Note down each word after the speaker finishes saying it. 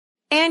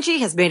Angie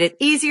has made it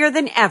easier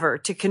than ever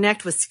to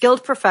connect with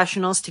skilled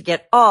professionals to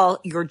get all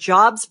your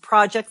jobs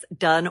projects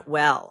done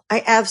well.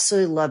 I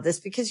absolutely love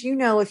this because,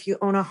 if you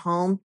own a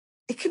home,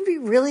 it can be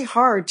really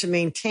hard to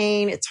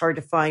maintain. It's hard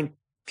to find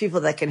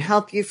people that can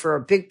help you for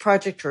a big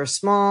project or a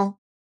small.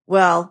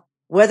 Well,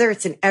 whether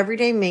it's in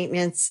everyday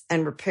maintenance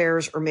and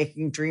repairs or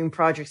making dream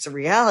projects a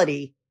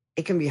reality,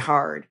 it can be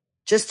hard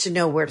just to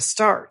know where to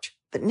start.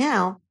 But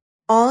now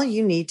all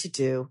you need to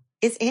do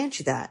is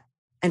Angie that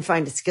and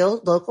find a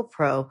skilled local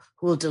pro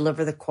who will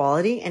deliver the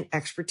quality and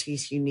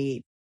expertise you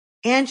need.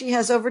 Angie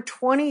has over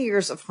 20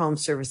 years of home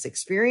service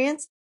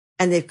experience,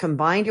 and they've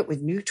combined it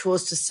with new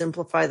tools to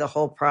simplify the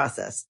whole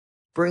process.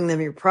 Bring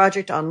them your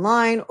project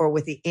online or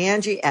with the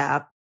Angie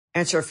app,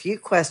 answer a few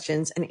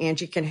questions, and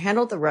Angie can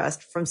handle the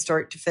rest from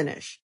start to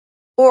finish.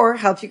 Or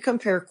help you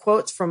compare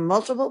quotes from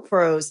multiple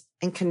pros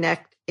and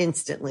connect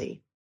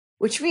instantly,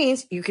 which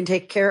means you can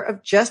take care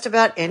of just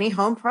about any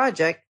home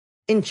project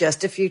in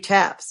just a few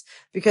taps.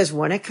 Because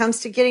when it comes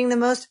to getting the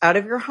most out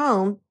of your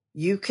home,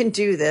 you can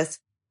do this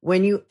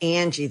when you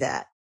Angie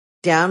that.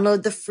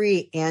 Download the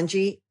free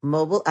Angie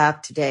mobile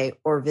app today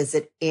or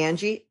visit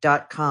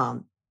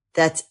Angie.com.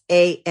 That's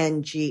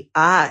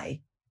ANGI.com.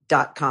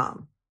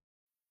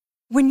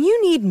 When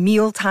you need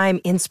mealtime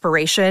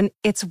inspiration,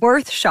 it's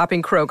worth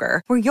shopping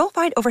Kroger, where you'll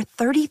find over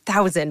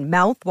 30,000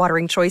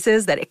 mouth-watering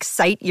choices that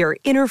excite your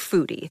inner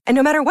foodie. And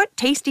no matter what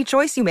tasty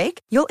choice you make,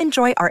 you'll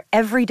enjoy our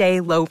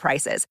everyday low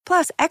prices,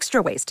 plus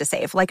extra ways to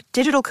save, like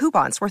digital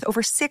coupons worth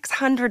over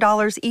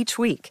 $600 each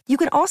week. You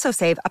can also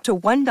save up to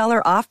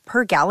 $1 off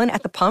per gallon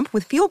at the pump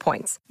with fuel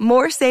points.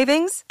 More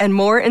savings and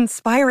more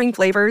inspiring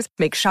flavors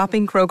make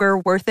shopping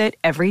Kroger worth it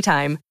every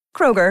time.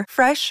 Kroger,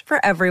 fresh for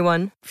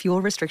everyone.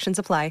 Fuel restrictions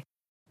apply.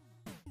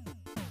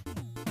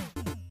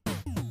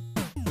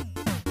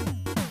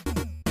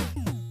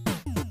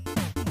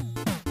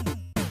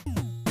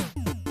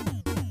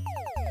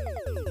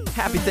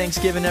 Happy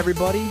Thanksgiving,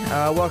 everybody.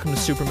 Welcome to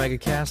Super Mega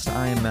Cast.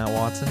 I am Matt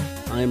Watson.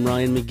 I'm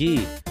Ryan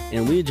McGee,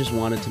 and we just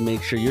wanted to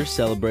make sure you're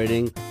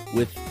celebrating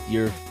with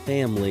your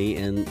family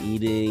and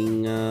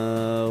eating,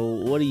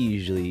 what do you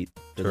usually eat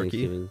for Turkey.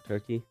 Thanksgiving?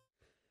 Turkey?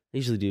 I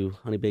usually do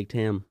honey-baked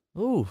ham.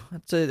 Ooh,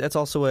 that's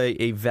also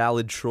a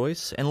valid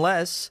choice,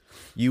 unless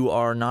you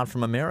are not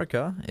from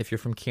America. If you're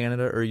from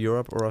Canada or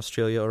Europe or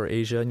Australia or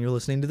Asia and you're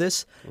listening to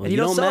this, Well, and you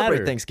don't celebrate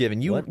matter.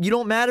 Thanksgiving, you What?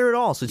 don't matter at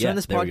all, so turn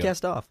this there we go.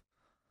 podcast off.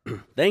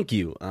 Thank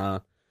you.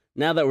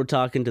 Now that we're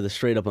talking to the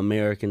straight-up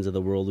Americans of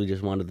the world, we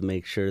just wanted to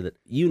make sure that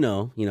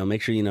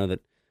make sure you know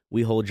that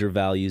we hold your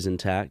values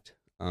intact.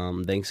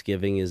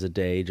 Thanksgiving is a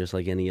day, just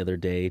like any other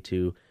day,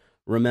 to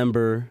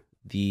remember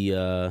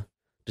the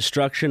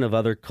destruction of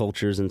other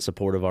cultures in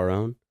support of our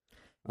own.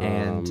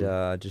 And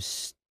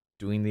just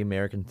doing the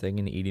American thing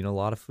and eating a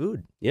lot of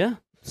food. Yeah.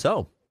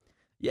 So,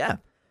 yeah.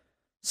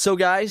 So,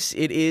 guys,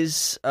 it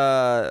is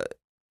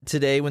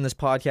today when this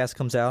podcast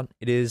comes out,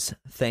 it is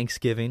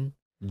Thanksgiving.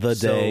 The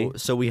day.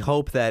 So we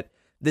hope that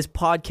this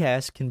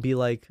podcast can be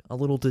like a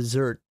little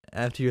dessert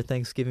after your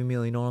Thanksgiving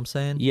meal. You know what I'm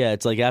saying? Yeah,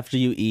 it's like after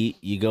you eat,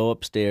 you go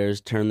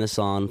upstairs, turn this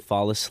on,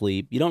 fall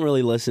asleep. You don't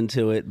really listen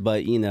to it,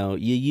 but, you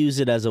use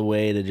it as a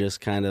way to just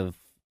kind of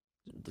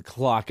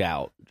clock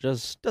out.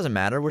 Just Doesn't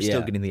matter. We're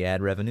still getting the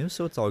ad revenue,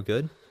 so it's all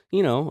good.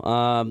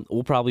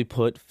 We'll probably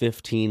put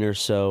 15 or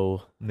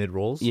so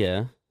Mid-rolls.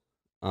 Yeah.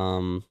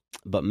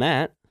 But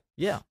Matt,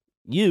 Yeah.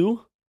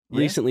 you Yeah?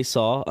 recently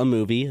saw a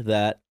movie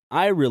that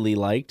I really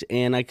liked,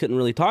 and I couldn't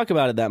really talk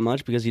about it that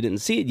much because you didn't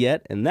see it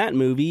yet, and that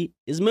movie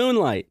is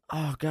Moonlight.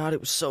 Oh, God, it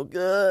was so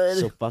good.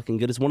 So fucking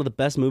good. It's one of the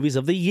best movies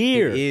of the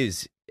year. It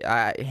is.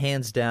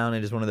 Hands down,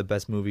 it is one of the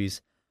best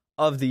movies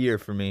of the year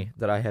for me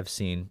that I have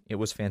seen. It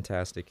was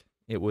fantastic.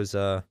 It was,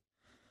 it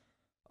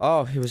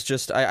was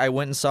just, I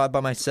went and saw it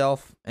by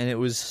myself, and it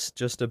was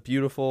just a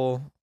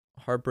beautiful,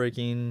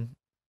 heartbreaking,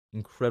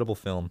 incredible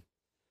film.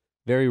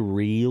 Very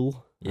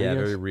real. I Yeah,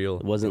 guess. very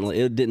real.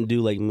 It didn't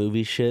do like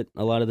movie shit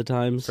a lot of the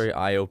times. Very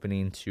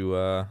eye-opening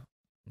to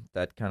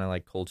that kind of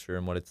like culture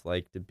and what it's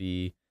like to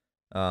be.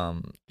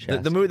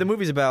 The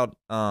movie's about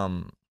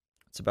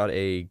it's about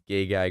a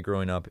gay guy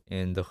growing up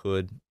in the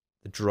hood,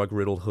 the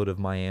drug-riddled hood of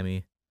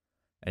Miami,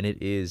 and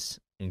it is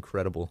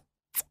incredible.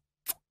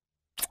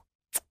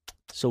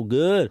 So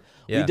good.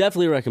 Yeah. We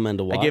definitely recommend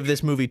to watch. I give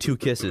this movie 2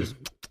 kisses.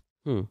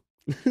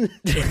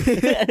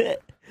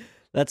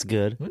 That's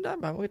good. What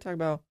are we talking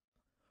about?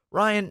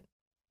 Ryan,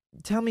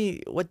 tell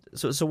me what.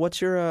 So what's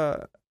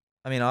your?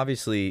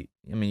 Obviously,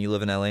 you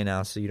live in LA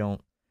now, so you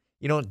don't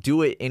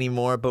do it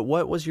anymore. But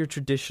what was your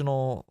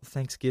traditional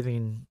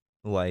Thanksgiving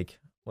like?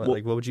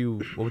 What would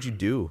you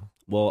do?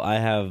 Well, I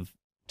have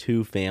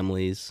 2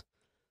 families.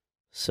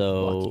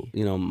 So,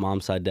 Lucky.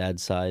 Mom's side,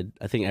 dad's side.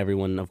 I think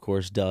everyone, of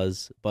course,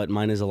 does. But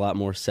mine is a lot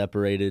more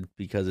separated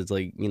because it's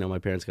like, my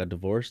parents got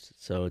divorced.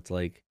 So it's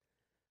like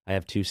I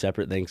have 2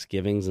 separate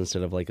Thanksgivings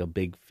instead of like a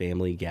big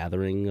family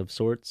gathering of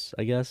sorts,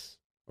 I guess.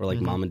 Or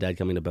like mom and dad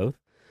coming to both.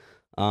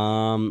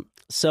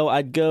 So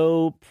I'd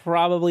go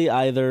probably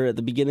either at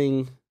the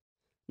beginning.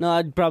 No,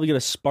 I'd probably go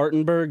to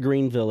Spartanburg,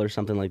 Greenville, or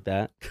something like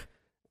that.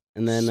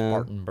 And then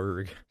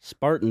Spartanburg.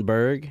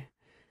 Spartanburg.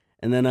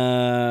 And then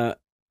I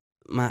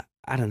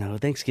don't know,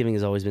 Thanksgiving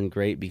has always been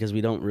great because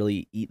we don't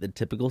really eat the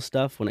typical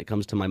stuff when it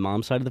comes to my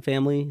mom's side of the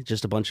family.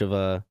 Just a bunch of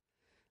I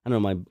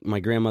don't know, my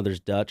grandmother's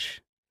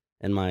Dutch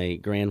and my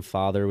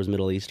grandfather was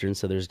Middle Eastern,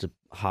 so there's a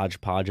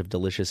hodgepodge of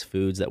delicious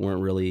foods that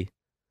weren't really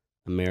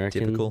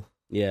American. Typical.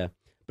 Yeah.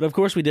 But of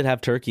course we did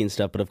have turkey and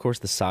stuff, but of course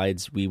the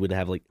sides we would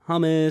have like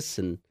hummus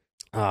and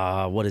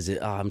what is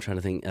it? I'm trying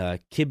to think.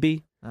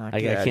 Kibbe.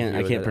 I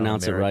can't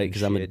pronounce it right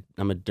because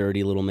I'm a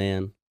dirty little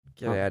man.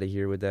 Get out of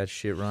here with that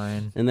shit,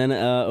 Ryan. And then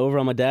over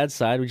on my dad's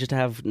side, we just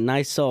have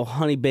nice old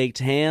honey baked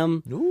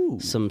ham,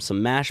 some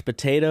mashed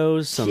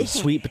potatoes, some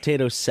sweet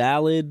potato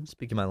salad.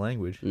 Speaking my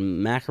language.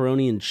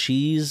 Macaroni and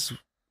cheese.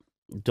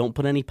 Don't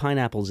put any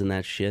pineapples in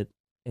that shit.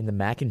 In the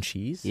mac and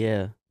cheese?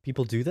 Yeah.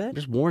 People do that? I'm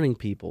just warning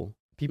people.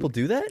 People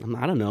do that?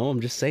 I don't know.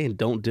 I'm just saying,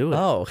 don't do it.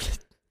 Oh,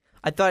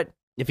 I thought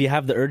if you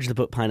have the urge to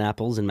put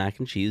pineapples in mac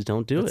and cheese,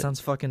 don't do it. That sounds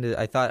fucking.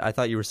 I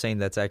thought you were saying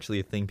that's actually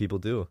a thing people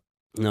do.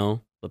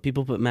 No, but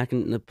people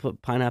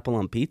put pineapple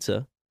on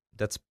pizza.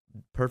 That's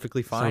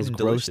perfectly fine. Sounds and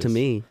gross delicious. to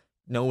me.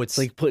 No, it's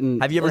like putting.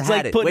 Have you ever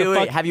had it?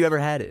 Wait. Have you ever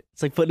had it?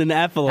 It's like putting an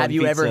apple on pizza. Have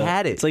you ever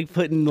had it? It's like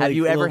putting. Like, have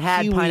you ever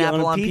had kiwi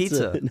pineapple on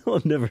pizza? No,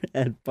 I've never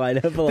had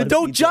pineapple on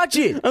don't pizza. judge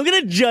it. I'm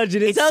gonna judge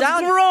it. It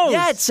sounds gross.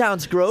 Yeah, it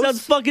sounds gross. It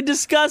sounds fucking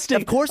disgusting.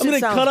 Of course, I'm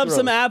gonna cut up gross.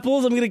 some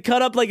apples. I'm gonna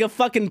cut up like a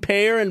fucking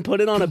pear and put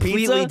it on a pizza.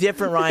 Completely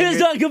different, Ryan. It's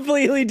not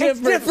completely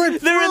different. It's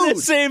different. They're in the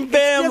fruit. same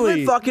family. It's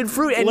different fucking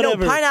fruit. And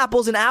Whatever. no,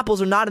 pineapples and apples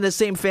are not in the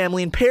same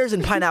family, and pears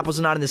and pineapples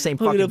are not in the same I'm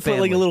fucking gonna put family.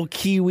 like a little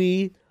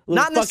kiwi.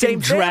 Not in the fucking same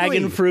dragon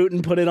family. fruit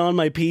and put it on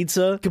my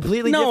pizza.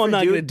 Completely no, different. I'm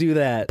not dude. gonna do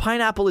that.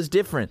 Pineapple is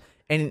different,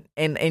 and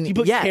You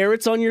put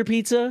carrots on your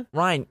pizza?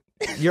 Ryan,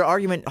 your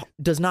argument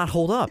does not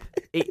hold up.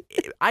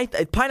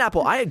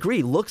 Pineapple, I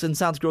agree, looks and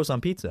sounds gross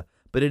on pizza,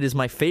 but it is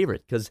my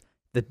favorite because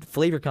the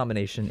flavor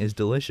combination is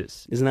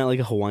delicious. Isn't that like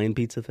a Hawaiian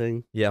pizza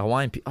thing? Yeah,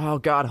 oh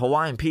god,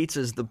 Hawaiian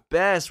pizza is the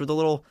best with a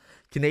little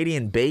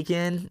Canadian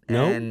bacon.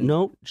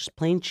 No, just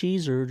plain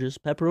cheese or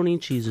just pepperoni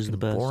and cheese is the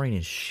best. Boring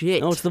as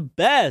shit. No, it's the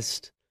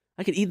best.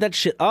 I could eat that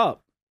shit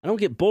up. I don't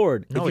get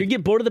bored. No, if you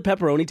get bored of the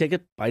pepperoni, take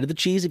a bite of the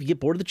cheese. If you get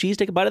bored of the cheese,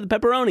 take a bite of the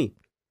pepperoni.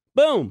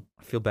 Boom.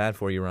 I feel bad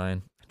for you,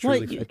 Ryan.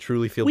 I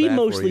truly feel we bad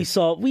mostly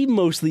for you. We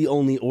mostly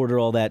only order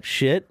all that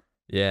shit.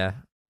 Yeah,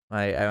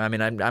 I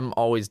mean, I'm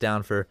always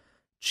down for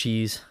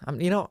cheese.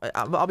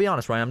 I'll be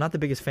honest, Ryan. I'm not the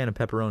biggest fan of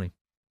pepperoni.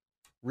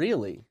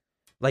 Really?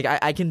 Like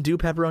I can do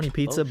pepperoni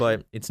pizza, Oh,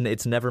 but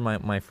it's never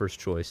my first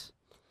choice.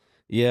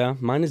 Yeah,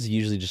 mine is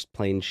usually just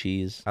plain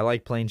cheese. I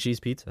like plain cheese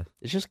pizza.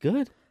 It's just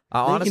good.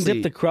 Honestly, you can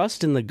dip the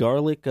crust in the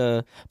garlic.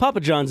 Papa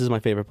John's is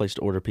my favorite place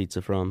to order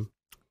pizza from.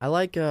 I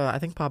like. I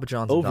think Papa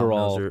John's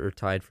Overall. and Domino's are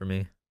tied for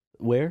me.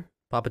 Where?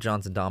 Papa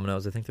John's and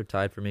Domino's, I think they're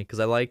tied for me because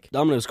I like.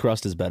 Domino's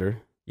crust is better.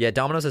 Yeah,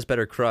 Domino's has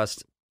better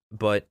crust,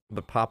 but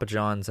Papa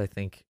John's, I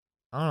think.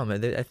 I don't know,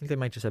 man. I think they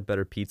might just have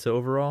better pizza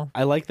overall.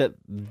 I like that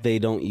they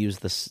don't use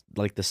the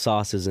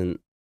sauce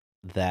isn't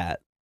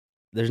that.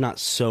 There's not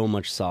so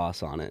much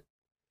sauce on it.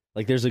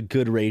 Like there's a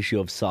good ratio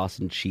of sauce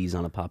and cheese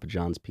on a Papa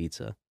John's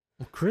pizza.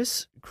 Well,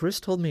 Chris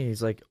told me,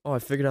 he's like, oh, I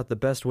figured out the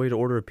best way to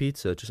order a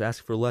pizza. Just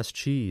ask for less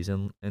cheese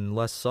and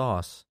less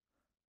sauce.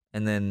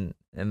 And then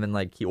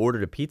like he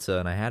ordered a pizza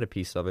and I had a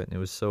piece of it and it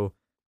was so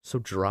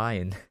dry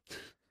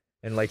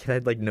and like it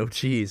had like no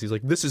cheese. He's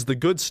like, this is the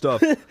good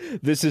stuff.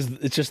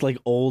 It's just like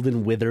old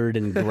and withered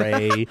and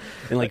gray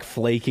and like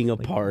flaking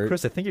apart.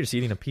 Chris, I think you're just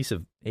eating a piece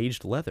of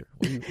aged leather.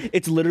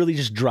 It's literally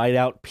just dried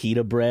out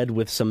pita bread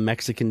with some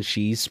Mexican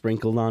cheese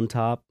sprinkled on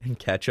top. And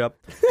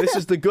ketchup. This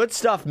is the good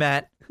stuff,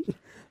 Matt.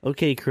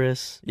 Okay,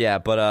 Chris. Yeah,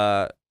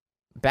 but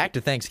back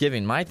to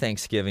Thanksgiving. My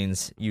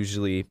Thanksgivings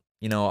usually,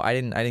 I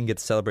didn't get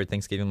to celebrate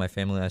Thanksgiving with my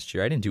family last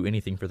year. I didn't do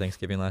anything for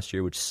Thanksgiving last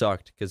year, which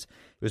sucked because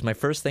it was my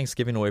first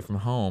Thanksgiving away from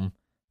home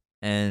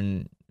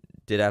and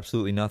did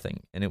absolutely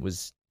nothing. And it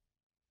was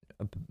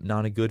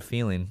not a good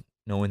feeling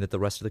knowing that the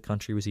rest of the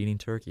country was eating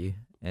turkey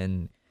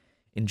and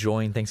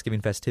enjoying Thanksgiving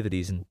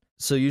festivities. And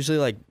so usually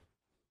like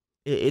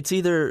it's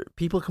either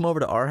people come over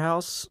to our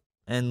house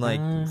and like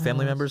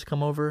family members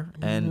come over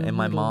and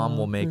my mom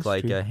will make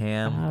like a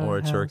ham or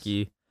a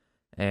turkey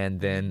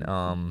and then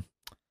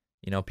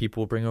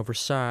people will bring over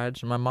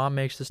sides and my mom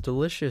makes this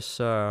delicious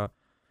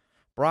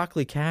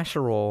broccoli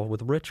casserole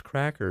with rich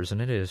crackers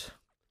and it's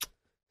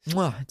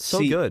so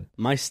good.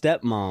 My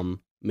stepmom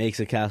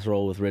makes a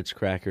casserole with rich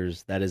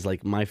crackers that is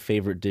like my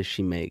favorite dish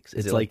she makes.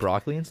 It's like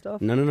broccoli and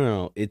stuff?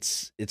 No.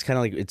 It's kind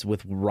of like it's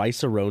with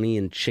rice-a-roni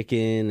and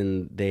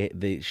chicken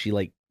and she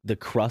like the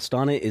crust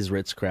on it is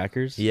Ritz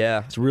crackers.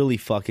 Yeah. It's really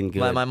fucking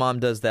good. My mom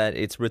does that.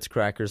 It's Ritz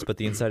crackers, but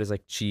the inside is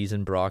like cheese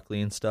and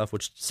broccoli and stuff,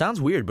 which sounds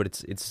weird, but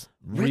it's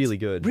really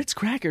good. Ritz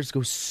crackers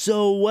go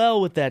so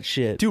well with that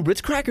shit. Dude,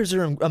 Ritz crackers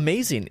are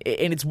amazing.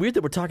 And it's weird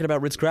that we're talking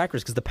about Ritz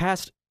crackers because the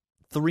past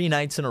 3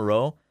 nights in a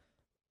row,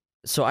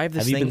 so I have this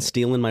Have thing. you been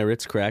stealing my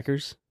Ritz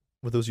crackers?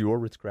 Were those your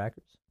Ritz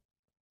crackers?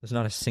 There's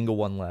not a single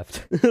one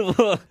left.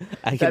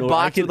 I That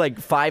box with like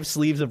 5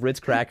 sleeves of Ritz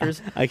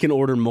crackers. I can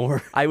order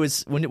more. I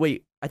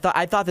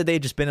thought that they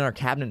had just been in our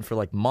cabinet for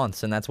like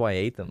months, and that's why I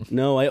ate them.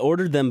 No, I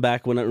ordered them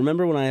back when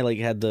I like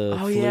had the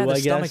flu, the I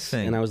stomach guess,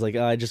 thing. and I was like,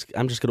 I'm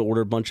just gonna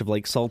order a bunch of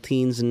like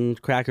saltines and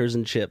crackers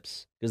and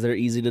chips because they're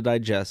easy to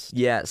digest.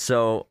 Yeah,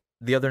 so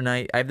the other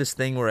night, I have this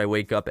thing where I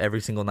wake up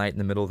every single night in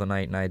the middle of the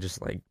night, and I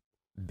just like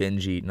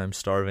binge eat, and I'm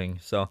starving.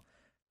 So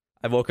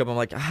I woke up, I'm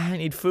like, I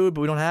need food,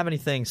 but we don't have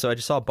anything. So I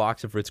just saw a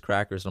box of Ritz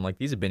crackers, and I'm like,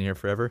 these have been here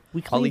forever.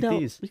 I'll eat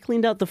these. We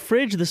cleaned out the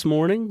fridge this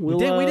morning. We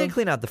did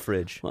clean out the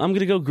fridge. I'm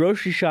gonna go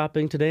grocery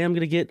shopping today. I'm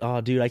gonna get.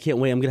 Oh, dude, I can't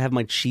wait. I'm gonna have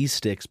my cheese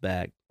sticks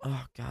back.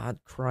 Oh, God,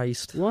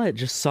 Christ. What?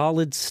 Just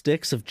solid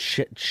sticks of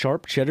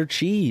sharp cheddar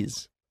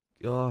cheese.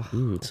 Ugh.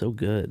 It's so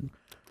good.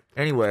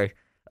 Anyway,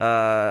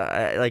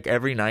 like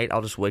every night,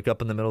 I'll just wake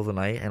up in the middle of the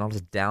night, and I'll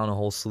just down a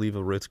whole sleeve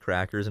of Ritz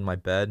crackers in my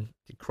bed,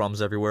 get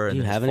crumbs everywhere, Do and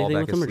you then have just fall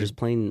anything back with them, or asleep. just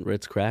plain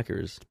Ritz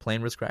crackers?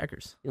 Plain Ritz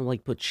crackers. You don't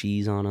like put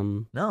cheese on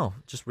them. No,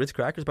 just Ritz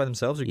crackers by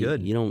themselves are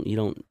good. You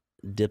don't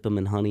dip them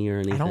in honey or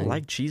anything. I don't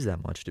like cheese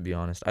that much, to be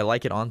honest. I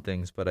like it on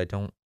things, but I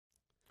don't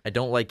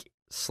like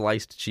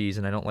sliced cheese,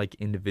 and I don't like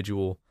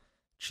individual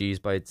cheese.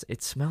 But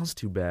it smells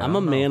too bad. I'm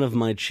a man of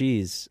my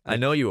cheese. I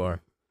know you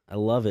are. I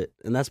love it,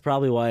 and that's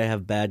probably why I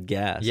have bad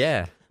gas.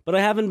 Yeah, but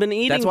I haven't been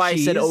eating. that's why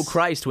cheese. I said, "Oh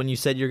Christ," when you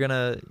said you're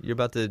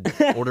about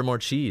to order more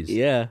cheese.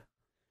 Yeah,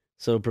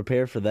 so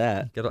prepare for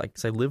that.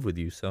 Because I live with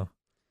you, so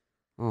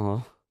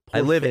Oh,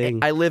 I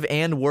live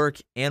and work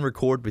and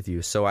record with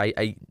you. So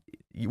I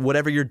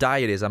whatever your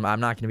diet is, I'm not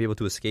going to be able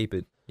to escape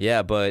it.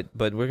 Yeah, but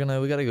we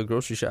gotta go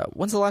grocery shop.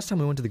 When's the last time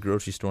we went to the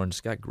grocery store and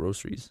just got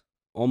groceries?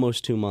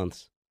 Almost 2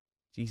 months.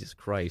 Jesus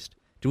Christ,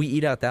 do we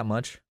eat out that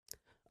much?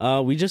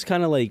 We just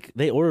kind of like,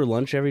 they order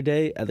lunch every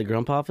day at the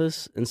Grump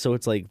office, and so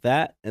it's like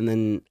that, and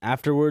then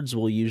afterwards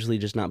we'll usually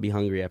just not be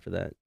hungry after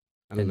that.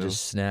 I don't know.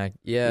 Just snack.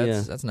 Yeah,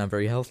 Yeah. that's not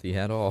very healthy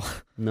at all.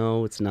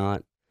 No, it's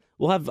not.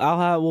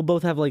 We'll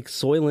both have like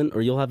Soylent,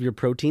 or you'll have your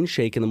protein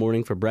shake in the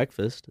morning for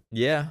breakfast,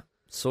 Yeah,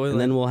 Soylent. and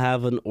then we'll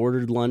have an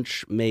ordered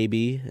lunch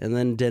maybe, and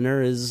then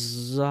dinner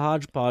is a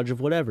hodgepodge of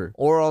whatever.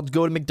 Or I'll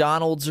go to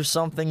McDonald's or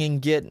something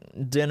and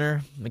get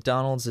dinner.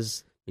 McDonald's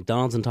is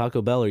McDonald's and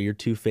Taco Bell are your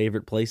 2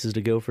 favorite places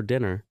to go for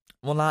dinner.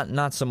 well,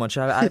 not so much.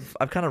 I've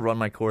kind of run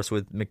my course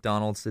with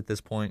McDonald's at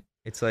this point.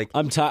 It's like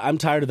I'm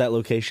tired of that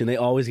location. They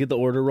always get the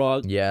order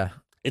wrong. yeah,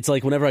 It's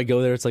like whenever I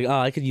go there, it's like, oh,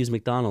 I could use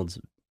McDonald's.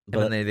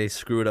 But and then they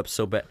screw it up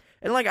so bad.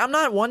 And like, I'm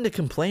not one to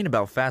complain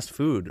about fast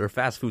food or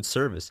fast food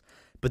service,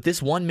 but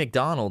this one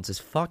McDonald's is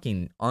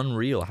fucking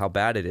unreal how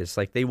bad it is.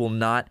 Like, they will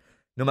not,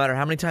 no matter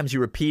how many times you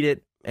repeat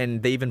it,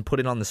 and they even put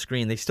it on the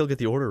screen, they still get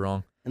the order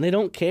wrong. and they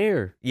don't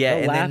care. Yeah, They'll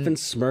and laugh then- and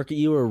smirk at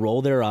you or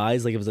roll their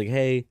eyes like it was like,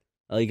 hey,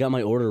 you got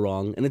my order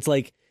wrong. And it's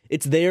like,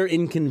 it's their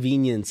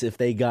inconvenience if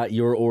they got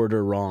your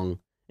order wrong.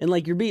 And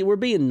like, we're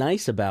being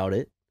nice about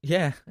it.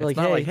 Yeah, it's Like,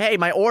 not hey. like, hey,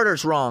 my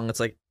order's wrong. It's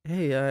like,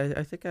 hey,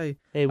 I think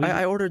Hey,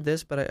 I ordered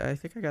this, but I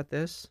think I got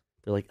this.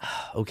 they're like,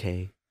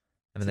 okay.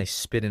 And then they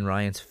spit in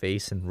Ryan's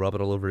face and rub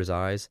it all over his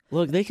eyes.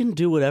 Look, they can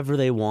do whatever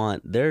they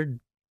want.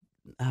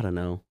 I don't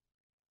know.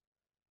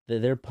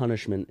 Their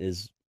punishment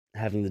is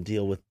having to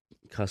deal with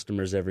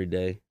customers every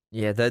day.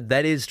 Yeah,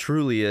 that is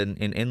truly an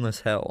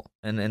endless hell.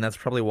 And that's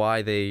probably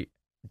why they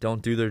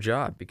don't do their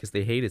job, because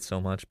they hate it so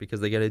much, because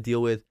they got to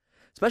deal with,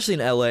 especially in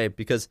LA,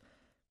 because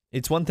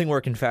it's one thing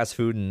working fast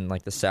food in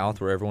like the South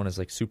where everyone is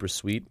like super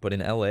sweet, but in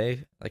LA,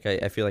 like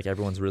I feel like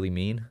everyone's really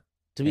mean.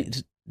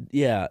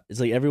 Yeah, it's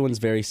like everyone's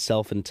very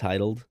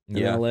self-entitled in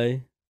Yeah. LA.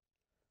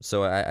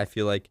 So I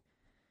feel like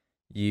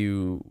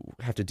you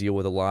have to deal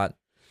with a lot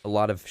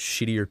of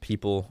shittier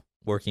people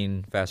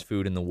working fast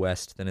food in the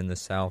West than in the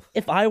South.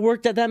 If I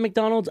worked at that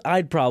McDonald's,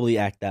 I'd probably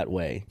act that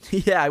way.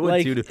 Yeah, I would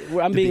Like, too.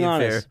 I'm to being be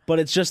honest, fair. but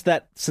it's just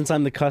that since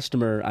I'm the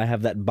customer, I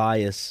have that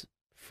bias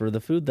for the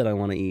food that I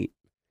want to eat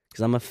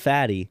because I'm a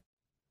fatty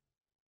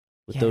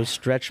with Yeah. those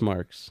stretch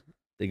marks.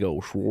 They go.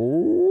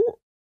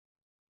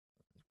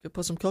 Could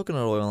put some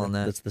coconut oil on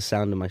that. That's the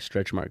sound of my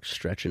stretch marks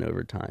stretching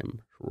over time.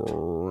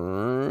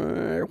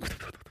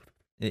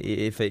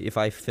 If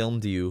I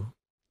filmed you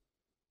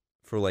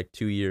for like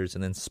 2 years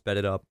and then sped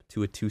it up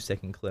to a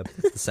 2-second clip,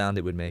 that's the sound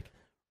it would make.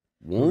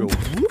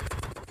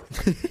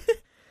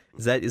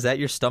 Is that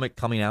your stomach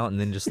coming out and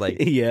then just like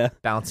Yeah,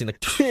 bouncing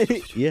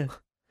like? yeah.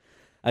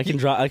 I can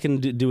drop. I can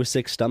do a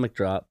 6 stomach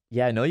drop.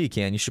 Yeah, I know you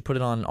can. You should put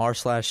it on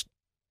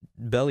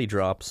r/belly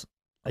drops.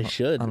 I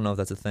should. I don't know if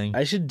that's a thing.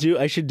 I should do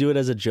it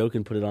as a joke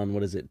and put it on,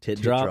 what is it, tit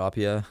Tit drop?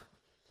 yeah.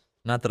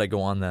 Not that I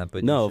go on that,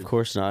 but No, you of should,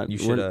 course not. you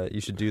We're-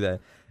 should do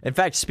that. In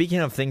fact, speaking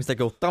of things that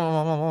go,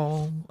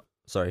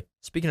 sorry.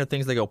 Speaking of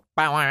things that go,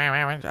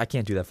 I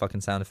can't do that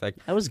fucking sound effect.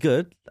 That was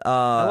good.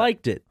 I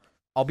liked it.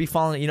 I'll be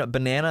following.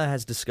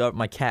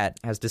 My cat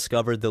has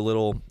discovered the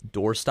little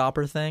door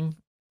stopper thing.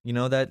 You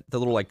know that the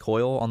little like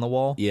coil on the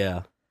wall.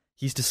 Yeah.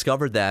 He's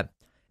discovered that,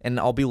 and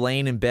I'll be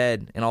laying in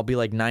bed and I'll be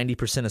like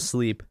 90%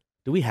 asleep.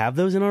 Do we have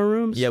those in our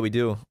rooms? Yeah, we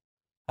do.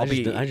 I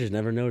just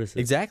never noticed it.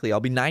 Exactly. I'll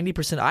be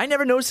 90%. I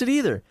never noticed it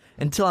either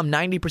until I'm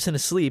 90%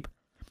 asleep,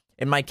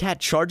 and my cat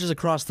charges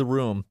across the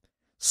room,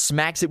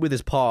 smacks it with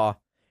his paw,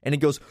 and it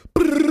goes.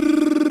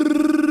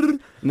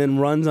 And then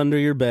runs under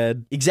your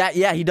bed.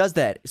 Yeah, he does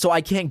that. So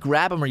I can't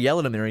grab him or yell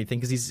at him or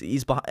anything because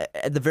he's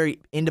at the very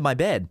end of my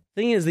bed.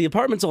 Thing is, the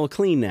apartment's all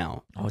clean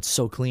now. Oh, it's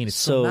so clean. It's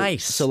so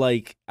nice. So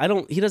like,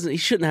 he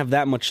shouldn't have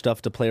that much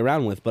stuff to play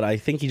around with, but I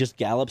think he just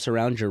gallops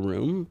around your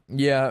room.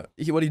 Yeah,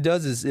 what he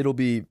does is it'll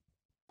be.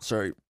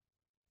 Sorry,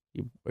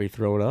 are you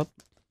throwing up?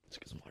 let's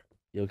get some water.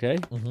 You okay?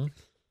 Mm-hmm.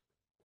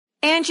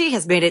 Angie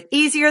has made it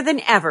easier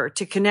than ever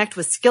to connect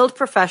with skilled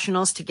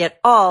professionals to get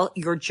all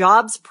your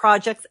jobs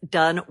projects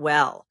done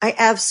well. I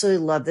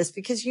absolutely love this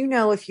because, you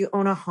know, if you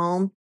own a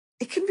home,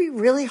 it can be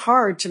really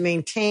hard to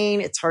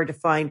maintain. It's hard to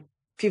find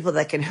people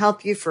that can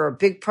help you for a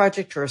big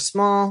project or a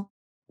small.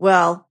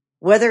 Well,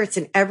 whether it's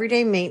in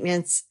everyday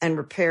maintenance and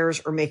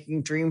repairs or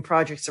making dream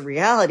projects a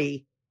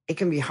reality, it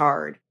can be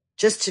hard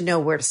just to know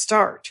where to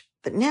start.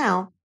 But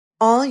now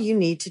all you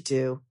need to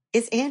do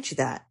is Angie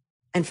that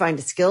and find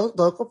a skilled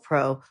local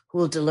pro who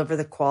will deliver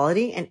the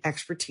quality and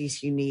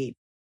expertise you need.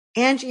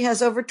 Angie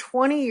has over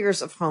 20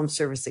 years of home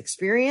service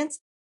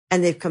experience,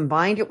 and they've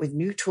combined it with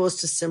new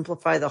tools to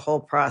simplify the whole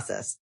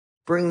process.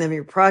 Bring them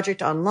your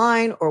project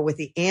online or with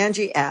the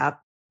Angie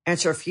app,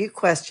 answer a few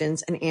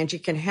questions, and Angie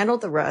can handle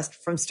the rest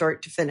from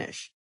start to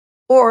finish.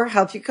 Or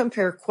help you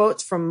compare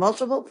quotes from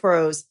multiple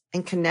pros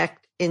and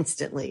connect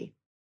instantly,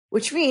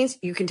 which means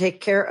you can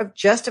take care of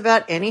just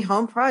about any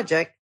home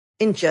project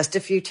in just a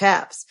few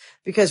taps.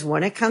 Because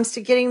when it comes to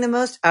getting the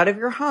most out of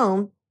your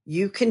home,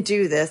 you can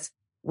do this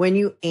when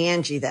you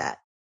Angie that.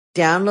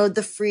 Download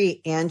the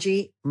free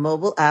Angie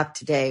mobile app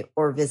today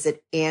or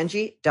visit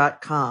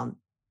Angie.com.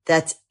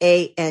 That's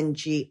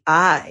ANGI.com.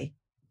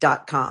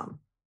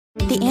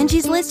 The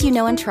Angie's List you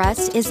know and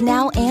trust is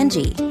now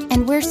Angie,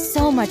 and we're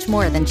so much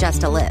more than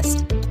just a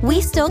list.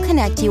 We still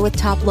connect you with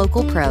top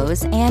local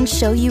pros and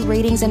show you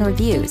ratings and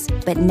reviews,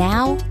 but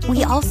now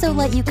we also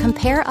let you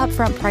compare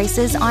upfront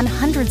prices on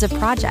hundreds of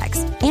projects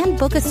and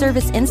book a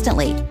service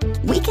instantly.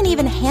 We can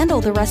even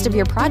handle the rest of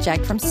your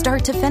project from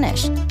start to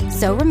finish.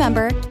 So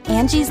remember,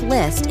 Angie's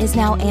List is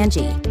now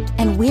Angie,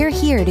 and we're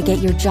here to get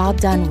your job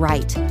done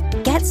right.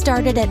 Get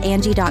started at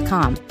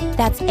Angie.com.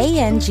 That's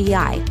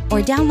ANGI,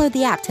 or download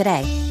the app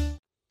today.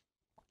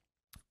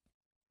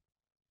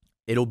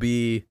 It'll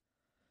be,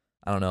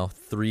 I don't know,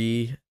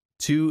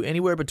 2,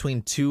 anywhere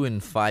between 2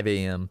 and 5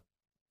 a.m.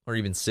 or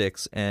even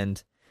 6,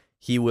 and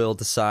he will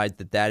decide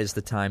that is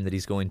the time that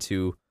he's going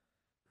to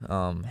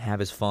have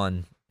his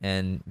fun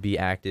and be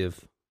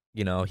active.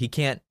 You know, he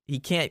can't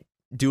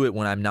do it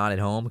when I'm not at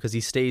home because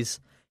he's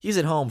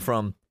at home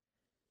from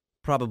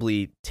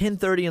probably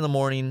 10:30 in the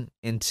morning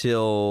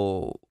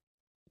until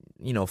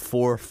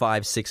 4,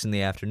 5, 6 in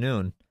the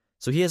afternoon.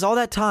 So he has all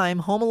that time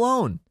home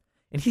alone.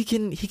 And he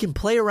can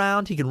play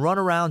around, he can run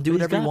around, do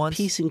whatever he wants.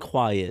 Peace and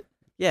quiet.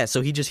 Yeah,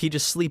 so he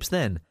just sleeps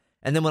then.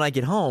 And then when I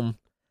get home,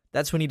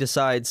 that's when he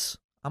decides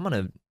I'm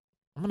gonna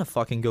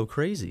fucking go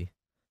crazy.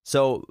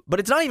 So,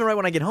 but it's not even right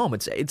when I get home.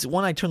 It's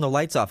when I turn the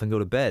lights off and go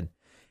to bed.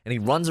 And he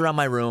runs around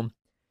my room.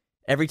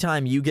 Every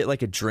time you get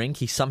like a drink,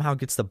 he somehow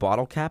gets the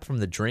bottle cap from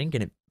the drink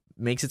and it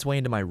makes its way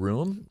into my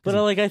room. But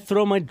I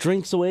throw my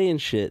drinks away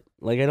and shit.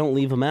 Like I don't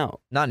leave them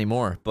out. Not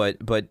anymore, but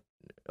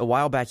a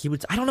while back, he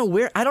would. I don't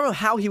know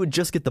how he would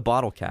just get the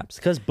bottle caps.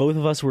 Because both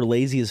of us were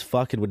lazy as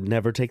fuck and would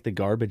never take the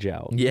garbage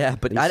out. Yeah,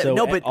 but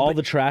all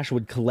the trash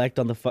would collect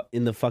on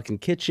in the fucking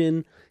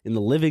kitchen, in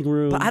the living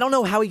room. But I don't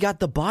know how he got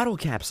the bottle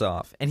caps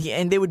off, and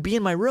they would be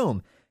in my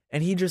room,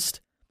 and he just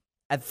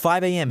at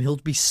 5 a.m. he'll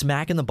be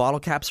smacking the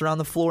bottle caps around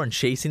the floor and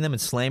chasing them and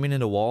slamming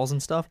into walls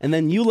and stuff. And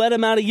then you let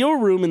him out of your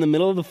room in the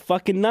middle of the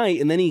fucking night,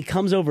 and then he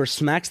comes over,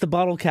 smacks the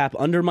bottle cap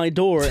under my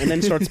door, and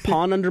then starts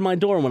pawing under my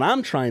door when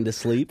I'm trying to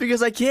sleep.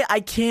 Because I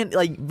can't,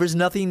 like, there's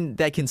nothing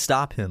that can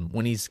stop him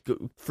when he's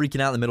freaking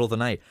out in the middle of the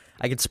night.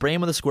 I can spray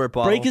him with a squirt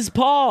bottle. Break his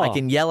paw. I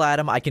can yell at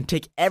him. I can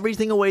take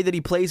everything away that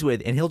he plays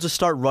with, and he'll just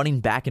start running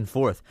back and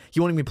forth. He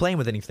won't even be playing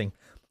with anything.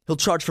 He'll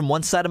charge from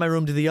one side of my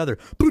room to the other.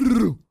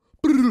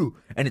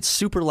 And it's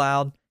super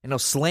loud. And he'll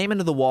slam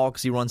into the wall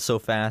because he runs so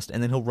fast,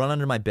 and then he'll run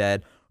under my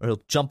bed, or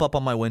he'll jump up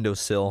on my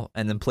windowsill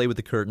and then play with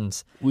the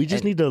curtains. We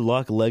just need to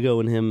lock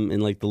Lego and him in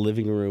like the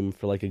living room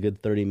for like a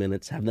good 30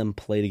 minutes, have them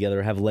play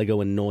together, have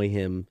Lego annoy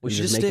him, and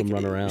just make him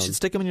run around. We should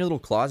stick them in your little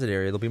closet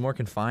area. They'll be more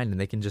confined, and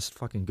they can just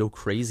fucking go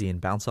crazy and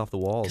bounce off the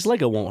walls. Because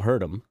Lego won't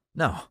hurt him.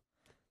 No.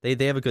 They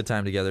have a good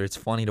time together. It's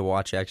funny to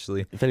watch,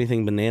 actually. If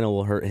anything, Banana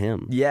will hurt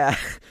him. Yeah,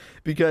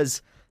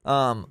 because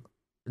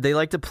they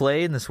like to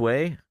play in this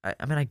way.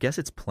 I mean, I guess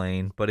it's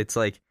playing, but it's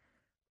like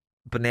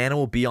Banana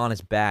will be on his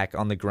back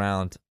on the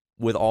ground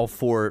with all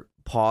 4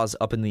 paws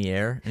up in the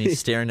air, and he's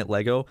staring at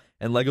Lego,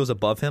 and Lego's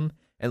above him,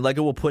 and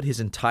Lego will put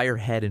his entire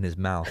head in his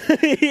mouth.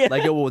 Yeah.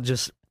 Lego will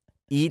just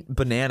eat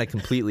Banana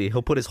completely.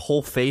 He'll put his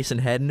whole face and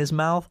head in his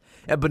mouth,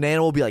 and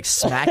Banana will be like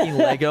smacking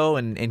Lego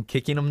and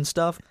kicking him and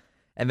stuff,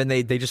 and then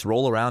they just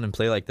roll around and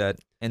play like that.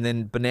 And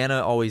then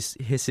Banana always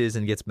hisses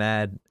and gets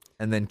mad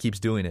and then keeps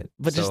doing it.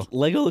 But just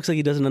Lego looks like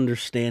he doesn't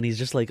understand. He's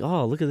just like,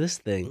 oh, look at this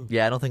thing.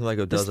 Yeah, I don't think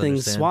Lego does understand.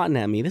 This thing's swatting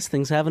at me. This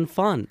thing's having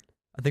fun.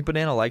 I think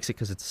Banana likes it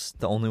because it's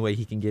the only way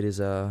he can get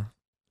his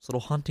His little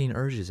hunting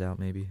urges out,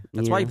 maybe.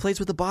 That's why he plays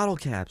with the bottle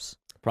caps.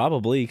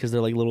 Probably because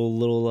they're like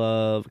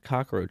little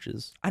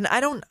cockroaches. And I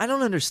don't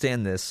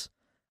understand this.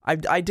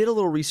 I did a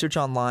little research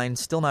online,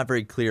 still not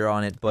very clear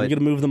on it, but I'm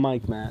gonna move the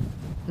mic, Matt.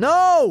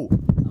 No!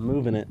 I'm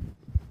moving it.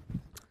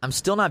 I'm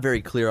still not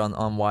very clear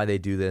on why they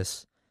do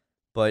this,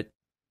 but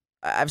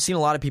I've seen a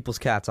lot of people's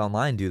cats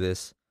online do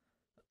this.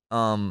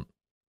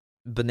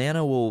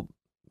 Banana will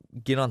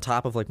get on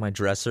top of like my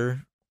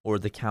dresser or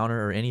the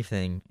counter or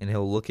anything, and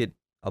he'll look at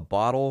a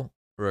bottle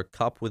or a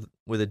cup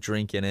with a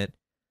drink in it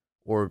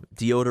or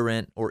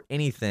deodorant or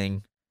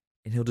anything,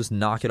 and he'll just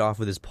knock it off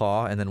with his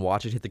paw and then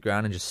watch it hit the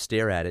ground and just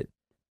stare at it.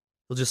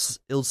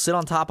 He'll sit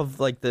on top of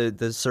like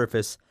the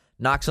surface,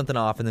 knock something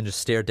off, and then just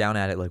stare down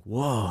at it like,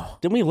 whoa.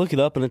 Didn't we look it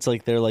up and it's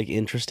like they're like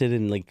interested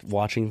in like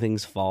watching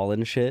things fall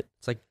and shit?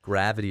 It's like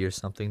gravity or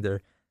something. They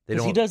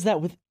don't. He does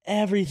that with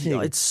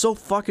everything. It's so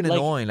fucking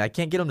annoying. I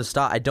can't get him to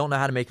stop. I don't know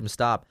how to make him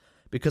stop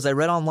because I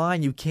read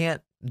online you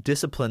can't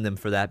discipline them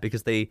for that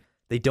because they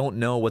don't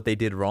know what they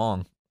did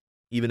wrong.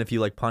 Even if you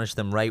like punish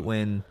them right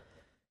when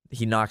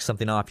he knocks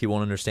something off, he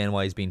won't understand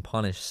why he's being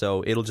punished.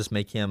 So it'll just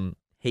make him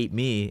hate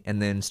me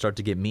and then start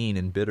to get mean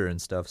and bitter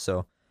and stuff.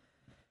 So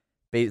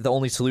the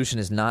only solution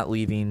is not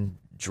leaving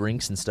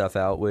drinks and stuff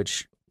out,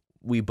 which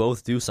we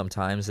both do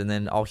sometimes. And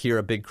then I'll hear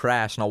a big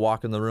crash and I'll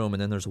walk in the room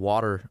and then there's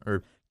water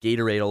or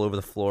Gatorade all over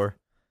the floor.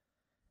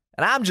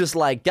 And I'm just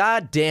like,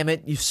 God damn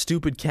it, you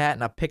stupid cat.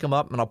 And I pick him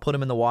up and I'll put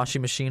him in the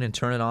washing machine and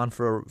turn it on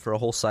for a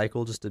whole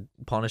cycle just to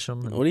punish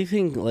him. What do you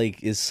think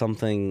like is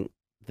something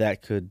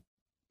that could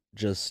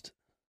just...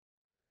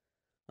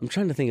 I'm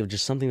trying to think of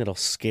just something that'll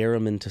scare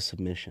him into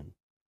submission.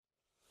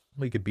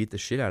 We could beat the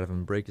shit out of him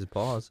and break his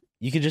paws.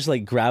 You could just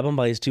like grab him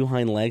by his two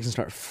hind legs and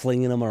start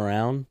flinging him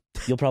around.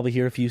 You'll probably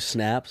hear a few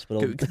snaps,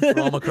 but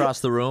throw him across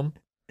the room.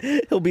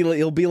 He'll be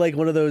like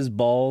one of those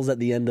balls at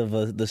the end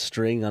of the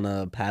string on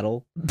a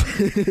paddle.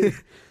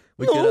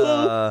 We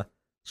could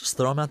just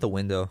throw him out the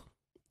window.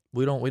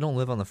 We don't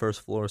live on the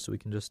first floor, so we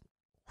can just.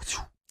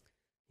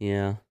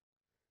 Yeah,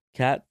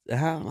 cats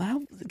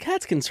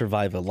can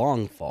survive a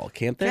long fall,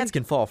 can't they? Cats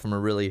can fall from a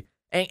really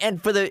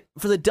and for the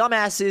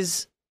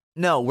dumbasses.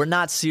 No, we're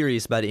not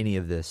serious about any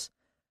of this.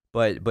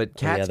 But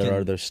cats there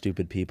are those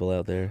stupid people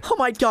out there. Oh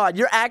my god,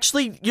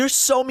 you're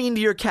so mean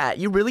to your cat.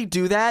 You really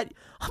do that?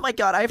 Oh my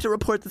god, I have to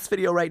report this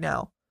video right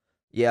now.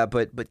 Yeah,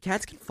 but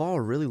cats can fall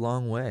a really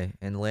long way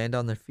and land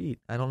on their feet.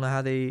 I don't know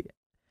how they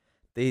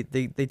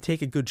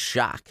take a good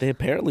shock. They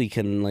apparently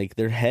can, like,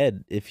 their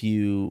head, if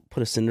you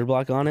put a cinder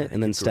block on it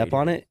and then step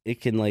on it, it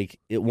can, like,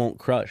 it won't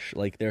crush.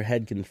 Like, their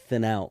head can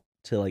thin out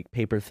to, like,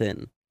 paper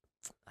thin.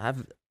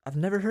 I've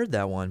never heard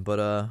that one,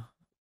 but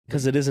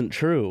because it isn't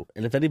true.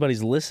 And if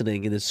anybody's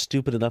listening and is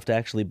stupid enough to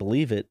actually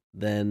believe it,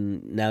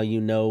 then now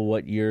you know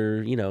what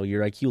your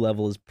IQ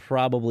level is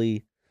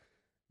probably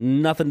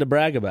nothing to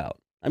brag about.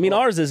 I mean,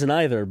 ours isn't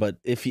either, but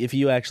if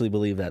you actually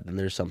believe that, then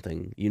there's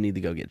something you need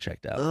to go get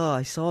checked out.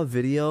 I saw a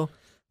video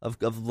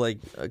of like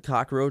a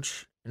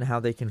cockroach and how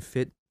they can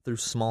fit through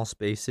small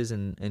spaces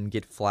and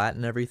get flat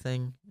and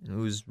everything. It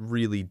was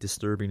really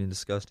disturbing and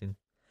disgusting.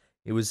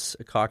 It was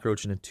a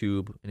cockroach in a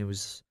tube, and it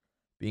was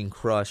being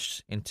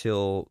crushed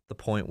until the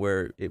point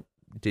where it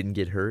didn't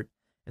get hurt.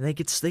 And they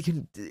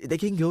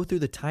can go through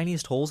the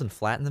tiniest holes and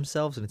flatten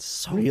themselves, and it's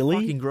so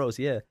fucking gross.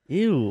 Yeah.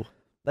 Ew.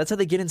 That's how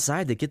they get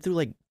inside. They get through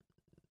like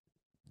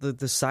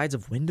the sides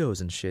of windows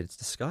and shit. It's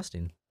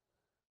disgusting.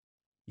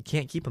 You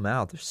can't keep them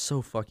out. They're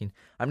so fucking...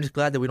 I'm just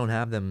glad that we don't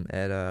have them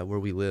at where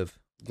we live.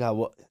 God,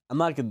 well, I'm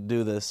not going to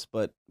do this,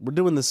 but we're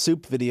doing the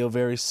soup video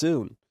very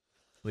soon.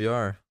 We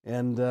are.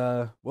 And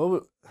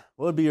what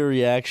would be your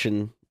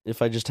reaction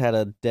if I just had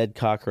a dead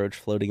cockroach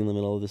floating in the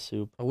middle of the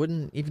soup? I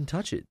wouldn't even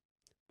touch it.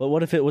 But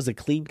what if it was a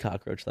clean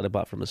cockroach that I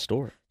bought from a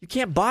store? You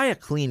can't buy a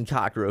clean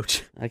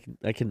cockroach.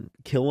 I can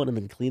kill one and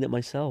then clean it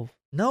myself.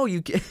 No,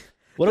 you can't.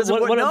 What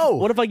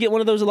if I get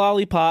one of those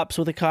lollipops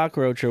with a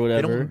cockroach or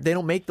whatever? They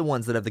don't make the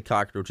ones that have the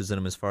cockroaches in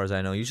them, as far as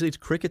I know. Usually it's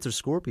crickets or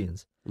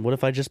scorpions. What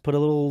if I just put a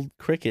little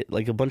cricket,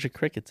 like a bunch of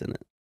crickets in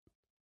it?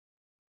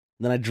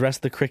 And then I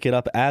dressed the cricket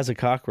up as a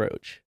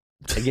cockroach.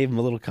 I gave him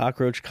a little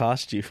cockroach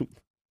costume.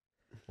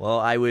 Well,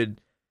 I would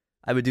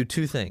do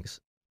two things.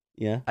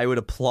 Yeah. I would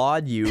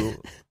applaud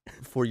you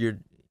for your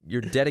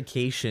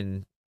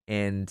dedication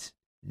and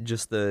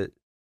just to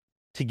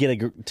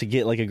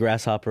get like a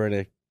grasshopper and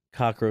a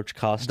cockroach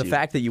costume. The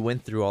fact that you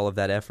went through all of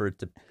that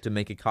effort to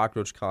make a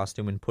cockroach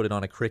costume and put it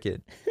on a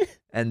cricket.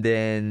 And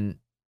then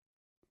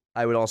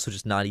I would also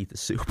just not eat the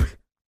soup.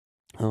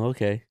 Oh,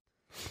 okay.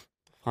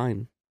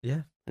 Fine.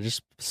 Yeah. I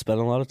just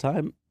spent a lot of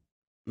time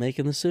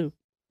making the soup.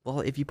 Well,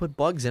 if you put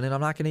bugs in it,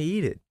 I'm not going to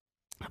eat it.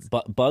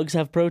 But bugs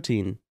have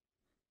protein.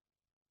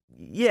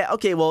 Yeah,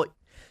 okay, well,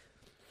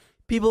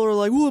 people are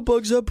like, "Ooh,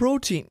 bugs have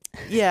protein."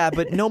 Yeah,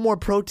 but no more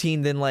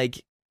protein than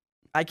like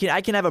I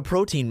can have a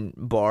protein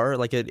bar,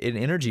 like an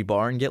energy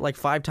bar, and get like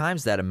 5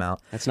 times that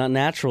amount. That's not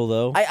natural,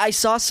 though. I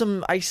saw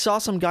some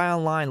guy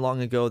online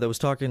long ago that was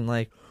talking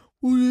like,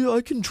 "Oh yeah,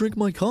 I can drink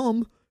my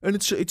cum, and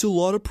it's a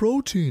lot of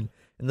protein."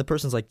 And the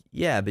person's like,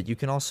 "Yeah, but you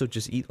can also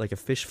just eat like a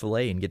fish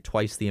fillet and get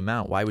twice the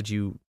amount. Why would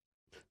you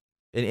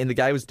And the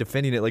guy was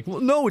defending it like,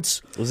 well, no,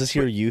 it's... Was this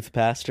your youth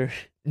pastor?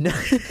 No.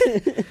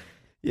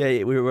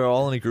 Yeah, we were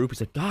all in a group. He's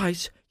like,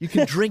 guys, you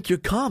can drink your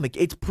comic.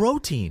 It's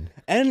protein.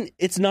 And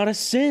it's not a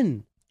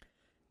sin.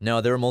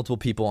 No, there were multiple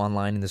people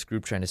online in this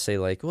group trying to say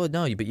like, well,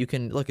 no, but you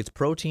can, look, it's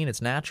protein,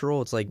 it's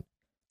natural. It's like,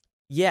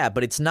 yeah,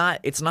 but it's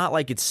not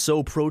like it's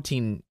so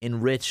protein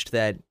enriched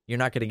that you're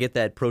not going to get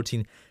that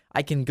protein.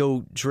 I can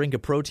go drink a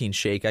protein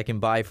shake I can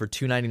buy for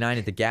 $2.99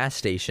 at the gas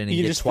station and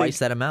get twice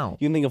that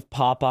amount. You can think of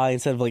Popeye,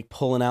 instead of like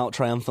pulling out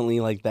triumphantly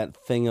like that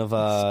thing of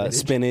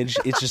spinach.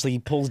 It's just like he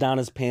pulls down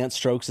his pants,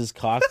 strokes his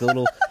cock,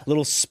 the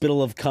little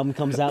spittle of cum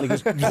comes out, and he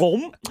goes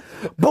boom,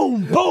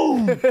 boom,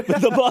 boom.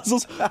 The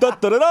muscles, da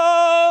da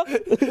da.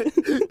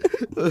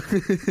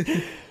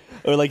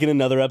 Or like in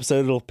another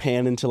episode, it'll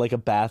pan into like a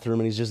bathroom,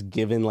 and he's just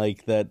giving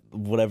like that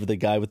whatever the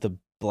guy with the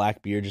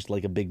black beard, just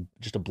like a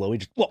blowy,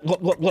 just boom,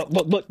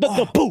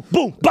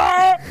 boom,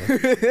 bah!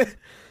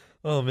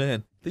 Oh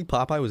man, think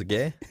Popeye was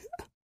gay?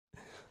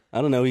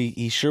 I don't know.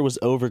 He sure was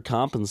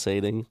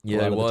overcompensating. Yeah, a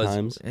lot it of was. the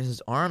times. And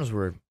his arms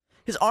were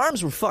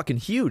fucking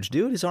huge,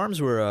 dude. His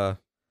arms were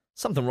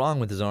something wrong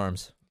with his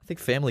arms. I think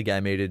Family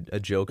Guy made a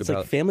joke It's about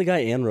like Family Guy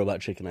and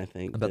Robot Chicken, I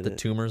think. about the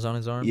tumors on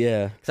his arm.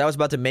 Yeah. Because I was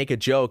about to make a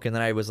joke, and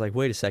then I was like,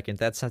 wait a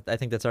second, I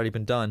think that's already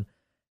been done.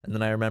 And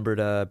then I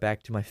remembered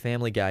back to my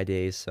Family Guy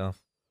days, so...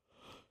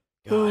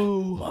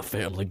 God, my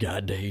Family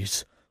Guy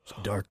days. It's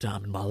a dark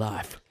time in my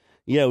life.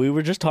 Yeah, we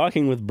were just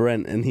talking with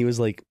Brent, and he was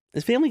like,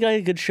 is Family Guy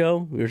a good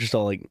show? We were just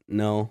all like,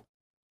 no,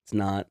 it's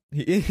not.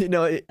 You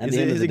know,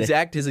 his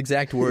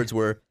exact words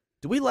were,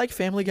 do we like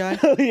Family Guy?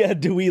 Oh, yeah,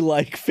 do we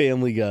like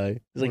Family Guy?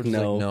 He's like,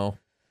 no. No.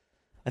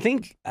 I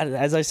think,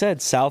 as I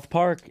said, South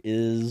Park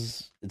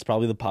it's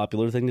probably the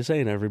popular thing to say,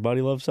 and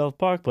everybody loves South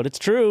Park, but it's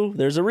true.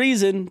 There's a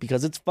reason,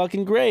 because it's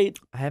fucking great.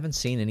 I haven't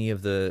seen any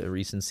of the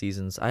recent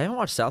seasons. I haven't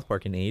watched South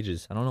Park in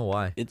ages. I don't know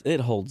why. It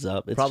holds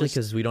up. It's probably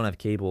because we don't have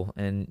cable,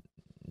 and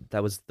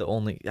that was the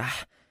only...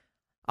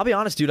 I'll be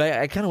honest, dude,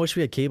 I kind of wish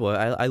we had cable.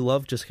 I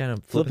love just kind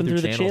of flipping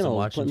through the channels and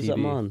watching putting TV.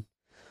 Something on.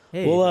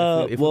 Hey,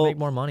 if we make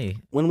more money.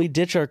 When we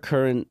ditch our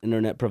current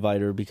internet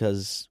provider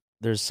because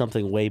there's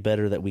something way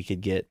better that we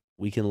could get,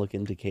 we can look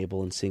into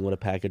cable and seeing what a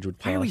package would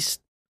cost. Why are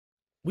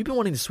we've been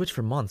wanting to switch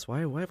for months. Why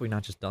have we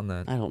not just done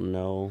that? I don't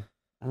know.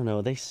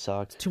 They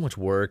suck. It's too much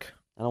work.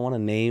 I don't want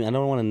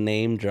to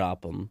name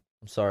drop them.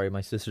 I'm sorry.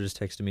 My sister just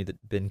texted me that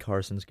Ben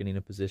Carson's getting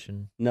a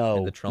position. No.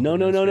 In the Trump No.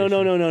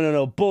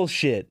 administration.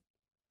 Bullshit.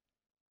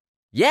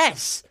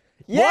 Yes.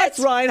 Yes,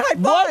 Ryan. High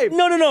five.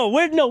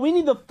 What? No. We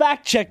need to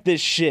fact check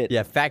this shit.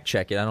 Yeah, fact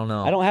check it. I don't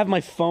know. I don't have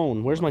my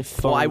phone. Where's my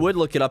phone? Well, I would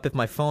look it up if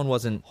my phone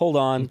wasn't. Hold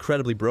on.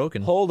 Incredibly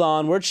broken. Hold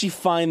on. Where'd she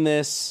find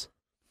this?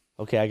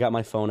 Okay, I got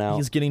my phone out.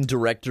 He's getting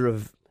director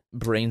of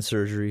brain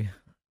surgery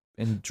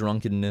and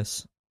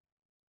drunkenness.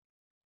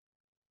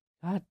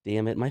 God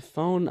damn it. My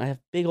phone, I have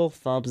big old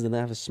thumbs and then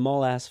I have a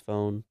small ass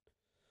phone.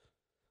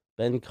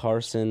 Ben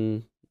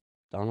Carson,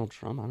 Donald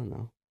Trump, I don't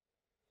know.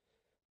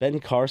 Ben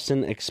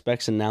Carson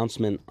expects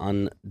announcement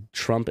on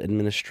Trump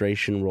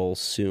administration role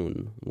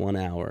soon, 1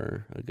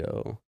 hour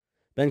ago.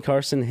 Ben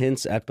Carson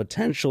hints at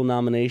potential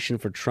nomination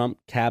for Trump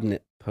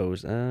cabinet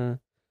post. I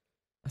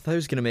thought he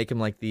was going to make him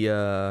like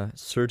the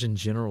Surgeon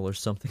General or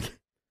something.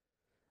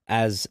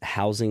 As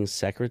housing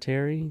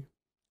secretary?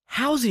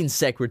 Housing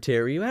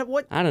secretary?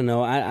 What? I don't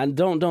know. I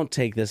don't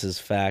take this as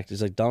fact.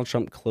 It's like Donald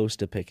Trump close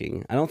to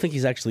picking. I don't think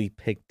he's actually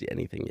picked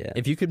anything yet.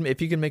 If you could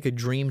make a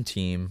dream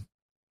team,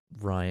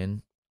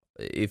 Ryan,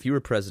 if you were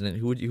president,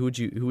 who would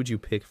you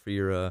pick for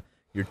your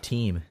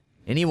team?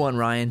 Anyone,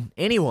 Ryan?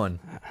 Anyone?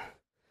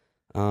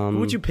 Who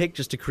would you pick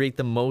just to create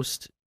the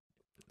most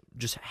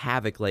just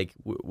havoc, like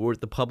where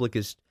the public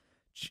is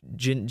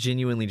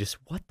genuinely just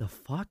what the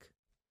fuck?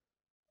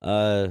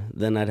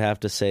 Then I'd have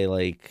to say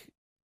like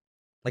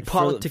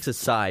politics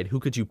aside, who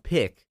could you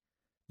pick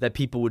that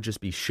people would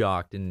just be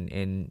shocked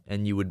and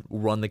you would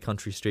run the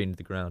country straight into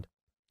the ground?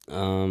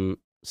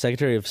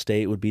 Secretary of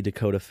State would be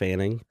Dakota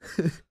Fanning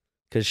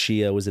because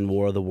she was in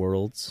War of the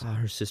Worlds. Oh,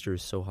 her sister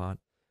is so hot.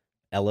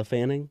 Ella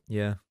Fanning?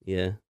 Yeah.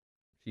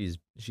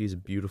 She's a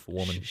beautiful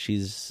woman.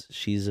 She's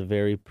a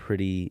very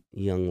pretty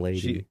young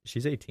lady.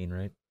 She's 18,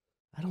 right?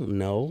 I don't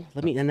know.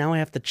 And now I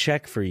have to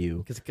check for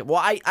you.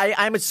 Well,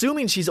 I'm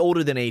assuming she's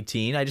older than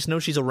 18. I just know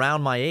she's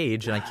around my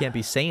age, and I can't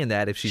be saying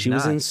that if she's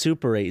not. She was in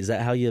Super 8. Is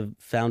that how you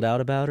found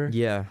out about her?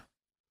 Yeah.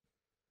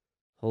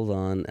 Hold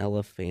on.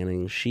 Ella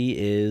Fanning. She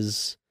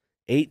is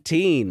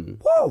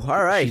 18. Whoa,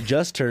 all right. She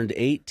just turned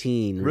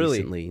 18 really?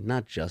 Recently.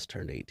 Not just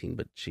turned 18,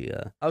 but she...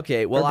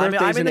 Okay, well, I'm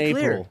in the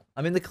clear.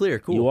 I'm in the clear.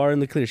 Cool. You are in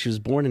the clear. She was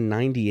born in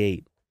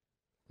 98.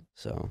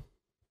 So...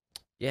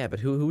 Yeah, but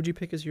who would you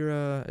pick as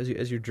your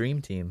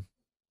dream team?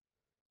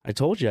 I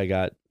told you I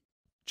got...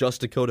 Just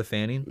Dakota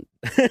Fanning?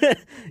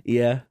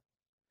 Yeah.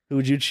 Who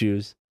would you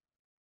choose?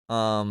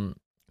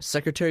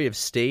 Secretary of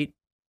State.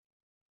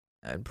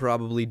 I'd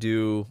probably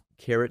do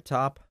Carrot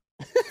Top.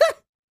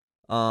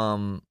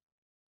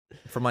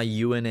 For my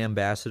UN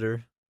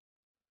ambassador,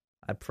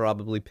 I'd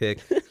probably pick...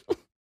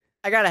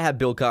 I gotta have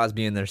Bill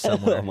Cosby in there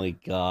somewhere. Oh my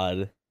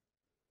God.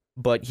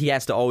 But he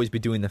has to always be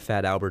doing the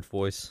Fat Albert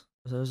voice.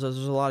 There's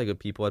a lot of good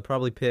people. I'd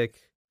probably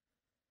pick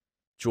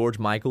George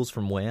Michaels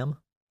from Wham.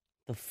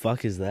 The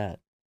fuck is that?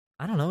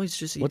 I don't know. He's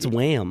just... What's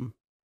Wham?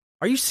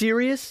 Are you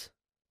serious?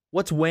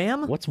 What's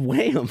Wham? What's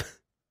Wham?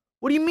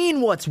 What do you mean,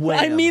 what's Wham?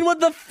 I mean,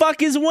 what the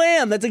fuck is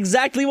Wham? That's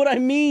exactly what I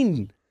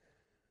mean.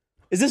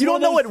 Is this You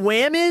don't know what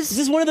Wham is? Is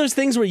this one of those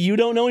things where you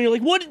don't know and you're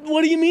like,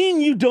 what do you mean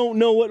you don't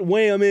know what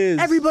Wham is?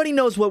 Everybody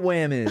knows what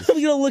Wham is.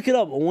 I'm gonna look it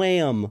up.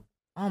 Wham.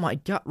 Oh my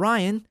God,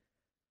 Ryan.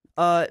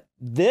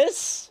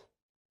 This?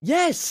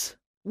 Yes,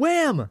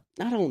 Wham.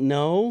 I don't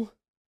know.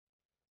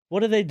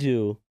 What do they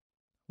do?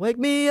 Wake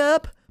me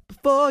up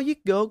before you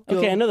go.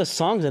 Okay, I know the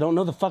songs. I don't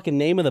know the fucking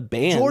name of the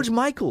band. George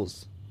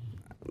Michaels.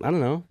 I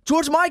don't know.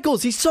 George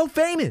Michaels. He's so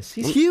famous.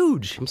 He's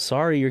huge. I'm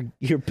sorry.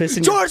 You're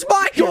pissing. George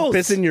Michaels.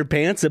 You're pissing your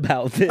pants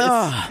about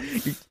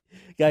this.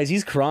 Guys,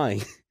 he's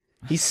crying.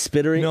 He's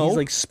spittering. No. He's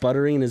like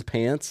sputtering in his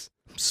pants.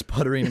 I'm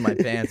sputtering in my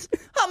pants.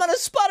 I'm gonna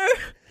sputter.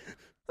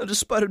 I just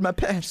sputtered my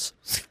pants.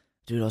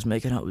 Dude, I was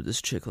making out with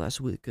this chick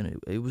last week,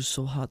 and it was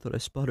so hot that I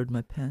sputtered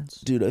my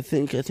pants. Dude, I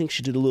think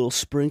she did a little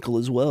sprinkle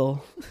as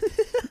well.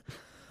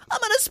 I'm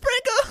gonna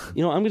sprinkle.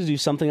 You know, I'm gonna do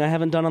something I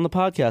haven't done on the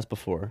podcast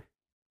before.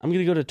 I'm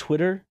gonna go to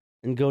Twitter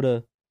and go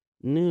to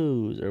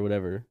news or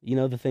whatever. You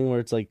know, the thing where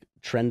it's like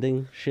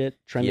trending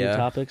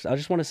topics. I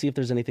just want to see if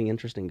there's anything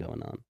interesting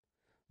going on.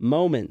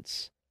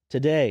 Moments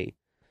today.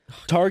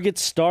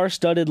 Target's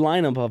star-studded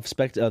lineup of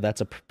Oh, that's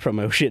a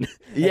promotion.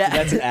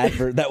 That's an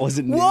advert. That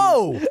wasn't news.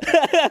 Whoa!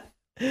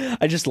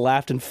 I just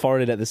laughed and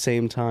farted at the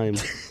same time.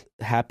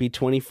 Happy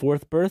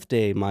 24th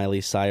birthday,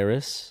 Miley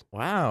Cyrus.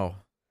 Wow.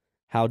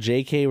 How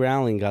J.K.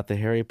 Rowling got the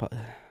Harry Potter...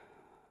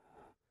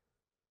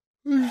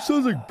 It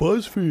sounds like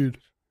BuzzFeed.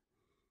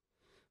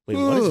 Wait,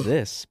 what is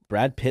this?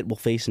 Brad Pitt will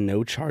face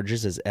no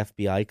charges as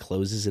FBI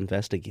closes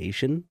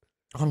investigation?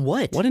 On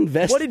what? What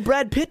did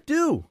Brad Pitt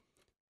do?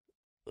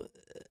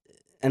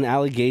 An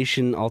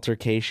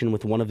altercation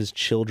with one of his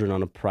children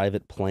on a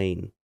private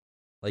plane.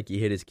 Like he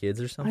hit his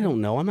kids or something? I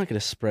don't know. I'm not going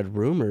to spread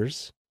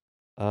rumors.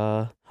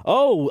 Yeah.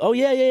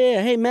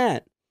 Hey,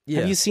 Matt.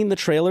 Yeah. Have you seen the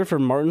trailer for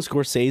Martin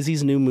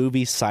Scorsese's new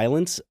movie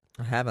Silence?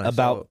 I haven't.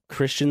 About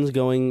Christians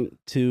going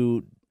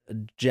to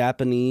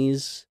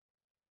Japanese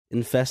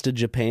infested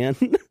Japan?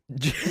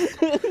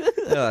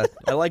 I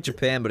like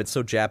Japan, but it's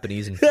so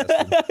Japanese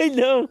infested. I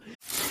know.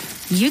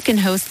 You can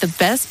host the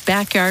best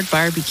backyard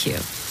barbecue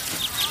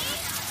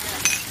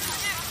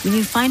when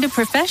you find a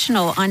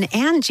professional on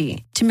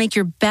Angie to make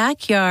your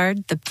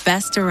backyard the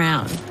best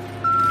around.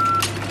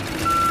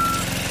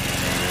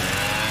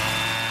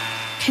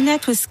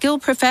 Connect with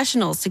skilled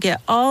professionals to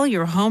get all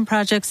your home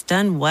projects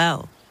done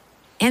well.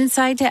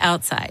 Inside to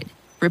outside,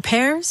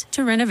 repairs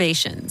to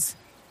renovations.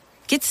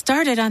 Get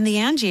started on the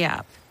Angie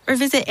app or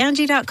visit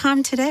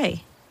Angie.com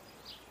today.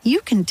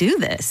 You can do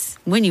this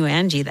when you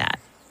Angie that.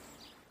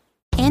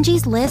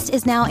 Angie's List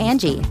is now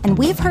Angie, and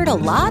we've heard a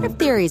lot of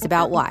theories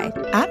about why.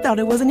 I thought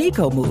it was an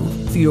eco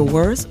move. Fewer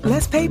words,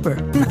 less paper.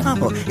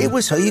 No, it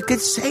was so you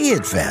could say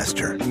it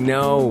faster.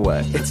 No,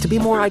 it's to be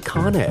more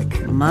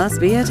iconic.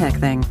 Must be a tech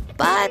thing.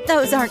 But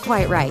those aren't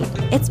quite right.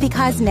 It's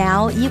because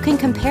now you can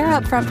compare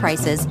upfront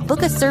prices,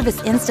 book a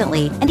service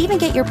instantly, and even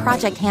get your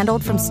project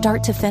handled from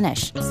start to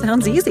finish.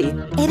 Sounds easy.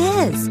 It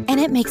is, and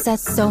it makes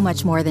us so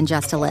much more than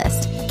just a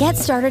list. Get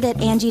started at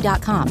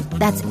Angie.com.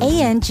 That's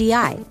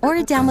ANGI, or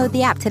download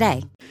the app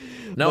today.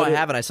 No, I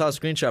haven't. I saw a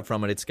screenshot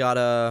from it. It's got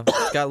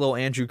little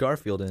Andrew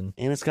Garfield in.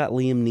 And it's got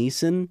Liam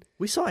Neeson.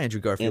 We saw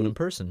Andrew Garfield in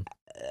person.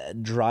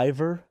 Adam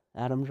Driver,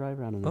 I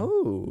don't know.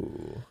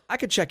 Oh. I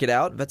could check it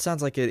out. That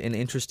sounds like an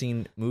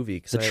interesting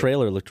movie. The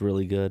trailer looked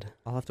really good.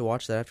 I'll have to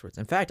watch that afterwards.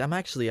 In fact, I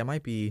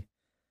might be,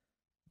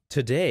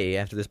 today,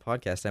 after this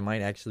podcast, I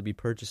might actually be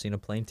purchasing a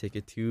plane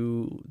ticket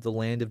to the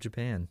land of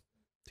Japan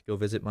to go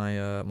visit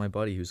my my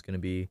buddy who's going to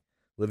be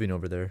living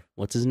over there.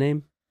 What's his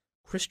name?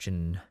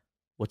 Christian.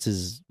 What's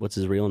his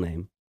real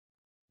name?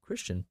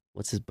 Christian.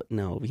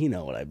 No, you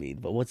know what I mean.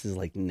 But what's his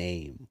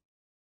name?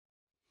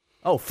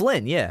 Oh,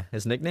 Flynn. Yeah,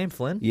 his nickname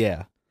Flynn.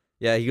 Yeah,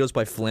 yeah. He goes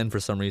by Flynn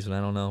for some reason.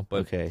 I don't know.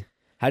 But okay,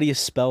 how do you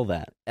spell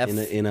that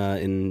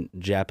in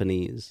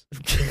Japanese?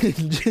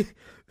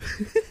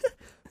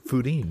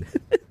 Foodine.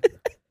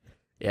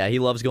 Yeah, he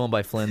loves going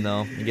by Flynn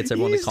though. He gets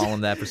everyone to call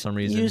him that for some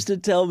reason. You used to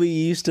tell me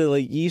you used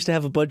to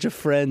have a bunch of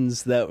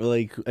friends that were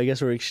I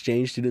guess were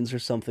exchange students or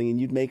something, and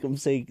you'd make them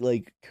say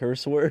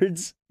curse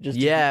words. I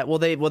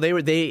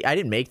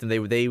didn't make them.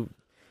 They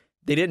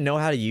didn't know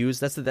how to use.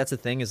 That's the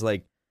thing is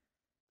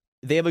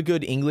they have a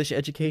good English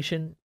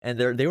education, and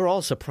they were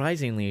all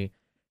surprisingly.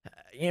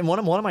 And one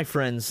of my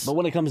friends, but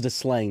when it comes to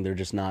slang, they're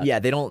just not. Yeah,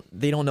 they don't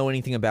know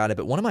anything about it.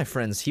 But one of my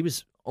friends, he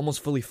was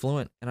almost fully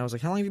fluent, and I was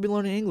like, "How long have you been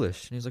learning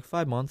English?" And he's like,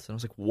 5 months. And I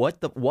was like, "What?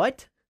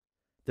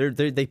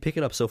 They pick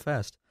it up so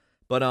fast."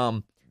 But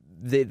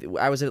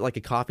I was at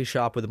a coffee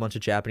shop with a bunch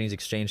of Japanese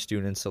exchange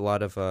students,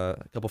 a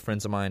couple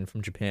friends of mine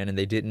from Japan,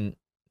 and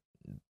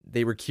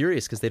they were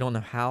curious because they don't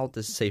know how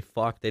to say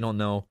fuck. They don't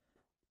know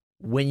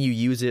when you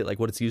use it,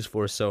 what it's used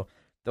for. So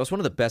that was one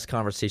of the best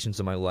conversations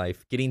of my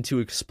life, getting to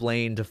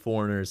explain to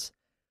foreigners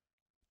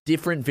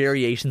different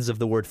variations of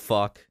the word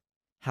fuck,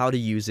 how to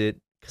use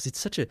it, because it's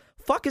such a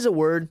fuck is a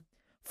word.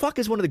 Fuck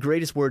is one of the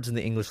greatest words in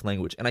the English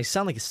language, and I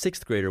sound like a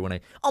 6th grader when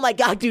oh my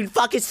god, dude,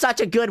 fuck is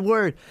such a good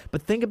word.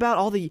 But think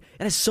about it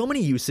has so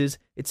many uses.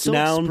 It's so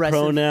noun, expressive.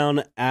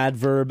 pronoun,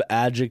 adverb,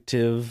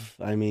 adjective.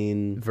 I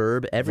mean,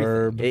 verb,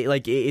 everything.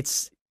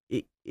 Verb.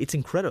 It's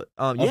incredible.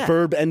 A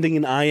verb ending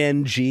in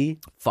ing.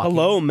 Fucking.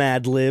 Hello,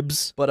 Mad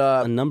Libs. But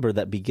a number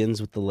that begins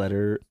with the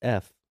letter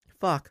F.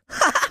 Fuck.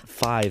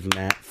 5,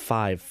 Matt.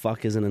 5.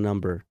 Fuck isn't a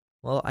number.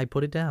 Well, I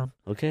put it down.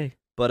 Okay.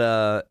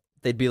 But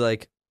they'd be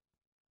like,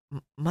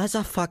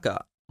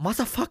 motherfucker,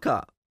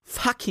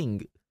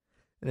 fucking.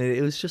 And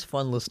it was just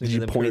fun listening Did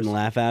to you them. point curse. and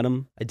laugh at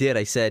them? I did.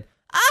 I said,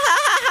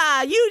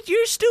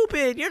 you're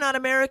stupid. You're not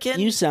American.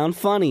 You sound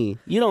funny.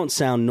 You don't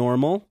sound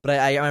normal. But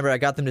I remember I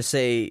got them to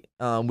say,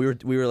 we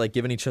were like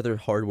giving each other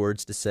hard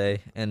words to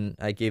say, and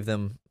I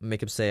make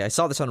them say, I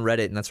saw this on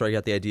Reddit, and that's where I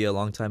got the idea a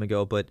long time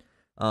ago, but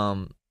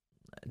I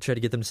tried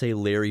to get them to say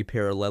Larry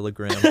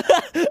Parallelogram.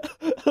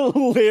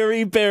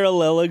 Larry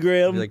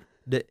Parallelogram? Like,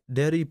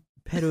 Daddy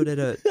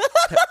Pedodetta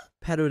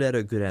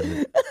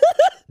Grammy.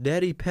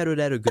 Daddy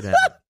Pedodetta Grammy.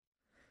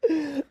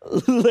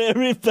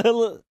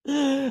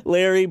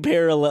 Larry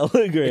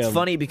Parallelogram. It's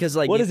funny because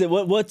like what is it?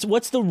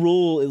 What's the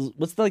rule?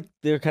 What's like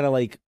they're kind of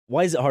like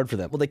why is it hard for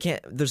them? Well, they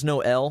can't. There's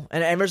no L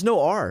and there's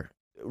no R.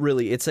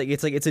 Really, it's a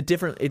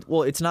different.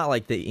 It's not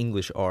like the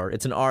English R.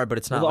 It's an R, but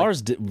it's not. The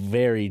R's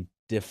very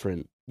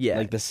different. Yeah,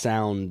 like the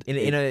sound.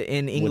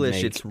 In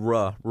English, it's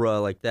ruh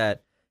like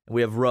that. And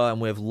we have ruh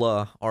and we have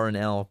la, R and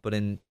L. But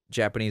in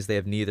Japanese, they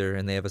have neither,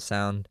 and they have a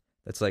sound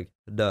that's like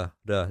duh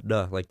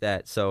like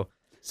that. So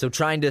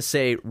trying to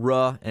say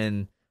ruh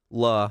and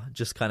la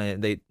just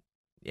kind of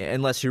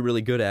unless you're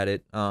really good at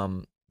it,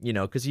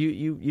 because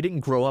you didn't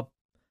grow up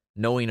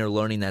knowing or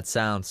learning that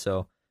sound,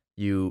 so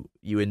you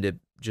end up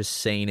just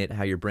saying it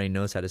how your brain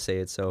knows how to say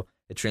it. So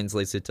it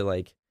translates it to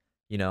like,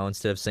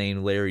 instead of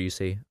saying Larry, you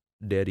say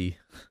daddy.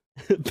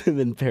 And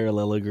then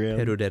parallelogram.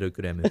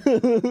 Pedodettogram.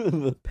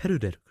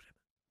 Pedodettogram.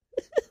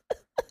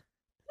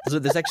 So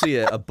there's actually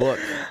a book.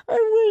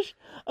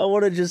 I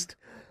want to just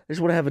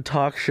want to have a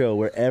talk show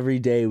where every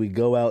day we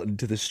go out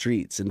into the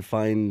streets and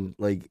find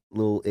like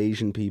little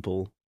Asian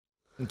people.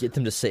 Get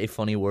them to say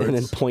funny words. And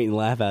then point and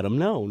laugh at them.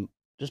 No,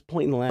 just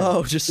point and laugh.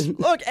 Oh, just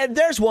look, and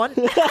there's one.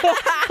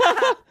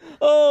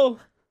 Oh,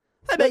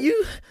 I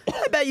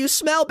bet you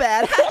smell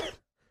bad.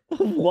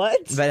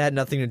 What? That had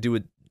nothing to do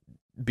with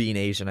being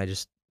Asian. I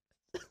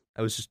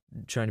was just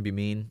trying to be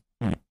mean.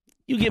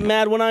 You get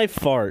mad when I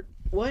fart.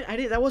 What?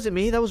 That wasn't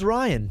me. That was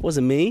Ryan.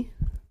 Wasn't me.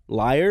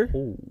 Liar.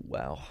 Oh,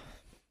 wow.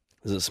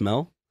 Does it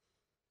smell?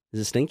 Is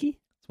it stinky?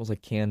 It smells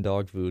like canned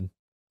dog food.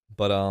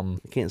 But I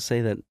can't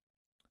say that.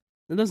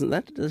 That doesn't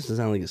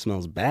sound like it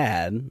smells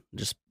bad.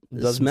 Just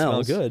it doesn't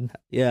smells smell good.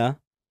 Yeah.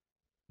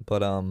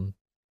 But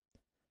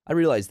I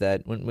realize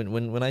that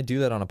when I do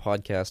that on a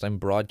podcast, I'm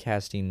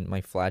broadcasting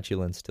my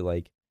flatulence to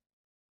like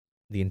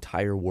the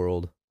entire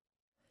world.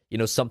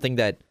 Something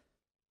that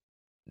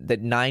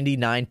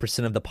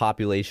 99% of the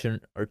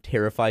population are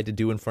terrified to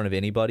do in front of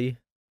anybody,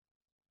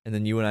 and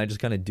then you and I just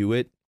kind of do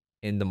it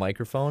in the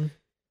microphone.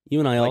 You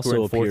and I like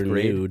also appear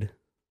nude.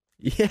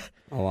 Yeah,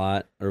 a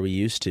lot, or we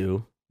used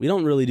to. We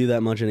don't really do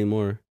that much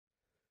anymore.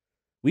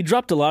 We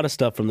dropped a lot of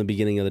stuff from the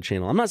beginning of the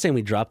channel. I'm not saying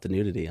we dropped the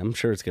nudity. I'm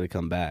sure it's going to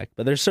come back,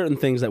 but there's certain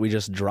things that we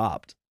just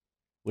dropped,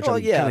 which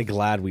I'm kind of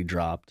glad we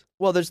dropped.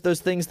 Well, there's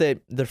those things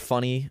that they're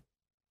funny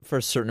for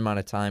a certain amount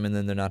of time, and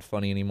then they're not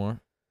funny anymore.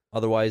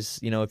 Otherwise,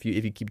 if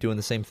you keep doing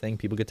the same thing,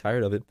 people get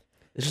tired of it.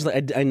 It's just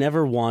like I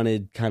never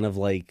wanted kind of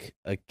like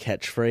a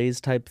catchphrase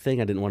type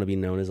thing. I didn't want to be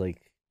known as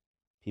like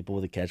people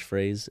with a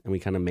catchphrase, and we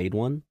kind of made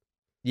one.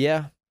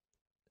 Yeah,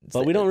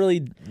 but we don't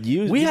really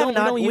use. We have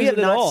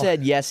not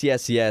said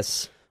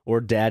yes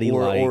or daddy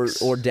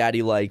likes or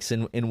daddy likes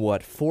in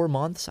what 4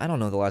 months? I don't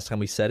know the last time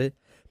we said it,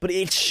 but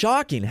it's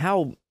shocking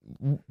how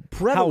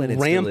prevalent, how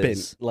rampant. It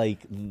still is.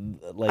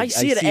 Like I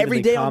see it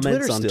every day on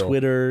Twitter. On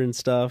Twitter and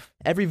stuff.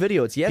 Every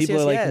video, it's yes.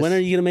 People are like, yes. when are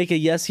you gonna make a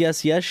yes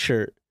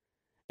shirt?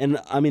 And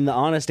I mean, the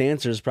honest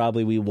answer is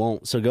probably we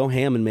won't. So go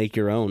ham and make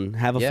your own.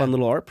 Have a fun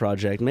little art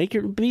project. Make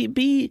your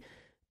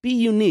be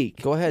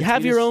unique. Go ahead.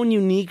 Have your own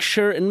unique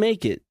shirt and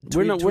make it.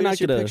 We're not gonna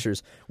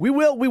pictures. We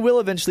will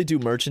eventually do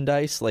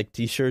merchandise like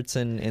T-shirts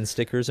and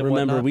stickers and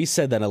Remember, whatnot. we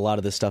said that a lot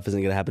of this stuff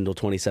isn't gonna happen until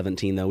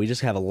 2017. Though we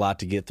just have a lot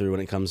to get through when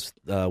it comes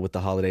with the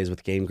holidays,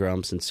 with Game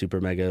Grumps and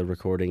Super Mega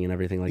recording and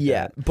everything like that.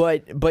 Yeah,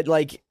 but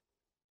like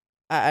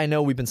I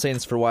know we've been saying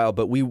this for a while,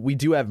 but we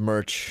do have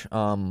merch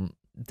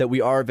that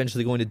we are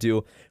eventually going to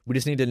do. We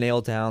just need to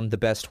nail down the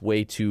best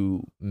way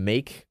to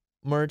make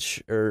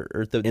merch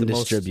or the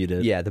most, distribute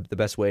it. Yeah, the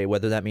best way,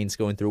 whether that means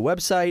going through a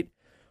website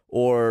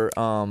or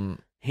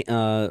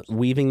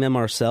weaving them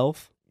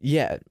ourselves.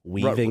 Yeah,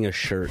 weaving a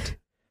shirt,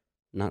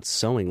 not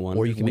sewing one.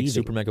 Or you can make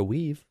Super Mega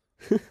Weave.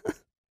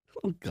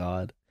 Oh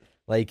God!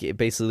 Like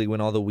basically,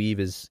 when all the weave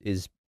is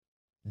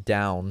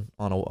down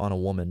on a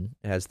woman,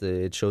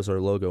 it shows our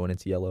logo and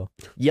it's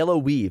yellow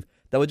weave.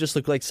 That would just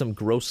look like some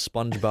gross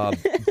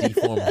SpongeBob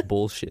deformed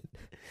bullshit.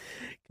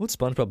 What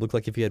would SpongeBob look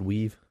like if he had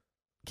weave?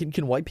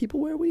 Can white people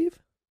wear weave?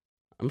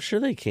 I'm sure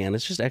they can.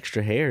 It's just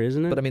extra hair,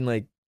 isn't it? But I mean,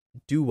 like,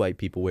 do white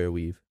people wear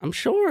weave? I'm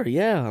sure,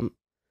 yeah.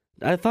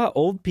 I thought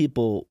old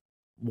people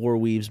wore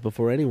weaves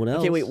before anyone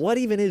else. Okay, wait, what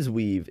even is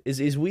weave?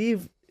 Is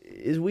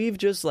weave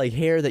just like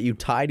hair that you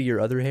tie to your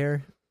other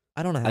hair?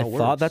 I don't know how it works. I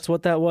thought that's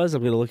what that was.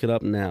 I'm going to look it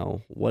up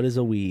now. What is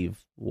a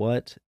weave?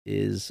 What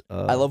is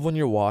I love when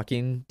you're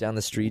walking down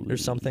the street or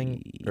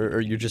something, or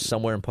you're just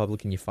somewhere in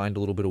public and you find a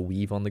little bit of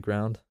weave on the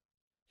ground.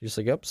 You're just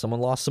like, yep, someone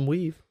lost some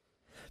weave.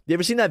 You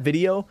ever seen that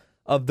video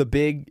of the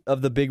big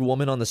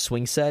woman on the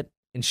swing set,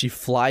 and she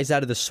flies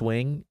out of the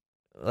swing,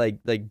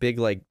 like big,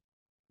 like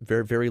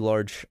very, very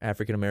large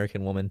African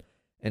American woman,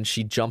 and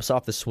she jumps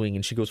off the swing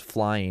and she goes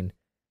flying,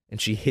 and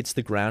she hits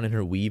the ground and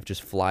her weave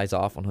just flies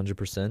off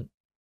 100%.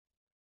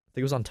 I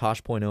think it was on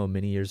Tosh.0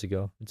 many years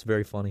ago. It's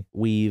very funny.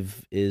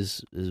 Weave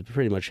is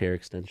pretty much hair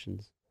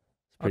extensions.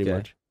 It's pretty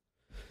much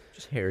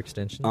just hair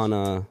extensions.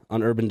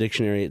 On Urban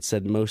Dictionary, it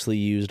said mostly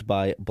used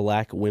by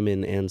black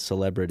women and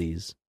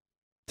celebrities.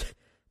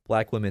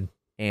 Black women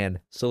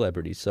and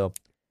celebrities. So,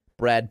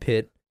 Brad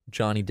Pitt,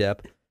 Johnny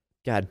Depp.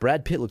 God,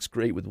 Brad Pitt looks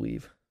great with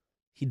weave.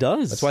 He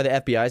does. That's why the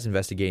FBI is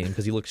investigating him,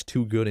 because he looks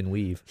too good in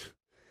weave.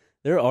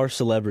 There are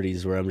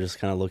celebrities where I'm just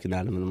kind of looking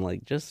at him and I'm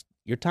like, just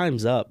your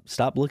time's up.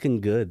 Stop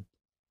looking good.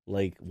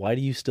 Like, why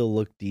do you still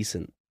look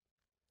decent?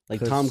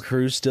 Like, Tom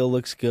Cruise still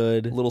looks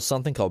good. A little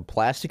something called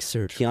plastic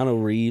surgery.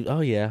 Keanu Reeves.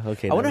 Oh, yeah.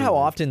 Okay. I wonder how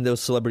often those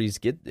celebrities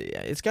get...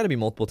 It's got to be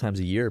multiple times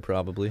a year,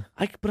 probably.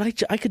 I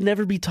could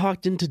never be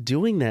talked into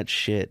doing that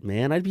shit,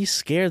 man. I'd be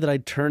scared that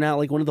I'd turn out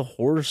like one of the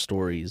horror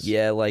stories.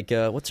 Yeah, like,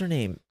 what's her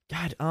name?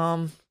 God,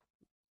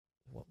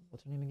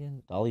 what's her name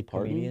again? Dolly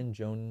Parton? Comedian,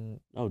 Joan...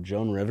 Oh,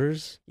 Joan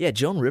Rivers? Yeah,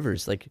 Joan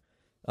Rivers. Like,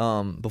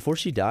 before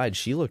she died,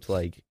 she looked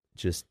like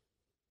just...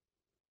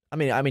 I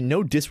mean,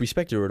 no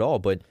disrespect to her at all,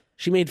 but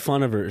she made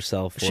fun of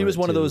herself. She was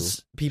one of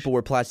those people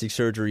where plastic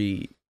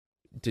surgery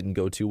didn't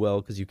go too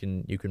well, because you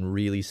can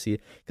really see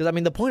it. Because I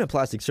mean, the point of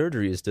plastic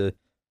surgery is to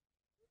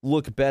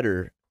look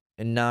better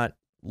and not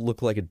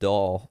look like a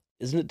doll.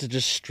 Isn't it to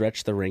just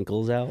stretch the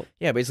wrinkles out?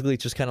 Yeah, basically,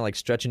 it's just kind of like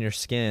stretching your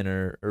skin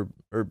or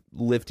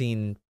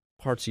lifting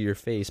parts of your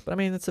face. But I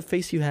mean, it's a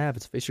face you have.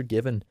 It's a face you're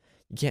given.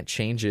 You can't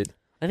change it.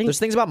 I think there's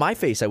things about my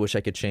face I wish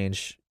I could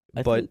change.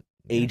 I think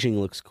aging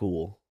looks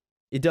cool.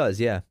 It does,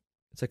 yeah.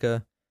 It's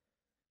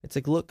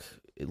like look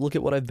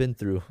at what I've been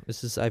through.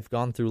 I've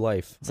gone through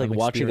life. It's like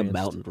watching a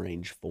mountain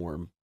range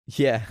form.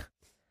 Yeah.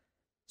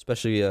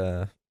 Especially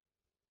I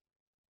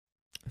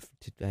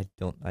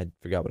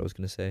forgot what I was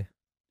going to say.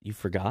 You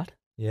forgot?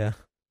 Yeah.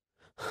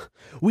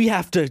 We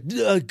have to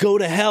go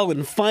to hell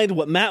and find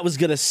what Matt was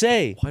going to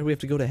say. Why do we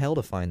have to go to hell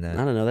to find that?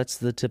 I don't know. That's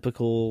the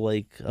typical,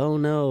 like, oh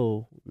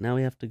no, now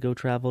we have to go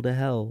travel to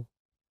hell.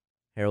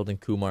 Harold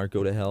and Kumar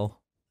go to hell.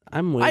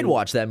 I'd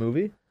watch that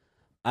movie.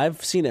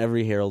 I've seen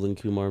every Harold and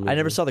Kumar movie. I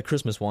never saw the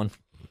Christmas one.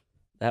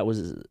 It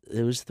was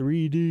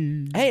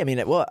 3D. Hey, I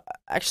mean, well,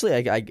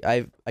 actually,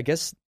 I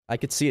guess I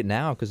could see it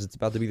now because it's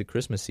about to be the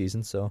Christmas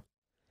season. So,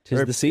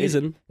 'tis the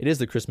season. It is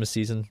the Christmas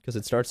season because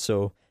it starts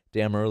so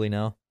damn early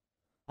now.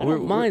 I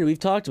don't mind. We've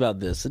talked about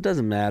this. It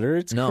doesn't matter.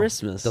 It's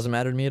Christmas. It doesn't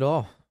matter to me at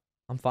all.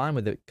 I'm fine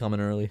with it coming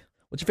early.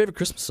 What's your favorite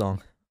Christmas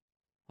song?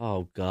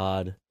 Oh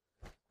God,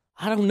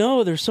 I don't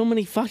know. There's so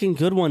many fucking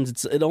good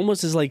ones. It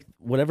almost is like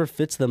whatever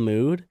fits the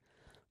mood.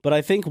 But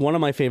I think one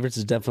of my favorites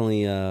is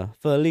definitely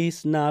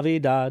Feliz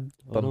Navidad.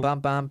 Bum, bum,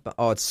 bum, bum.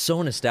 Oh, it's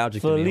so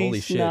nostalgic to me. Holy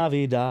shit. Feliz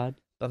Navidad.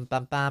 Bum,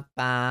 bum, bum,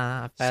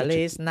 bum.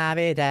 Feliz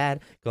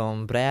Navidad.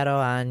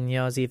 Comprero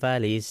años y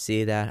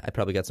felicidad. I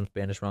probably got some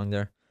Spanish wrong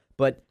there.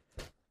 But,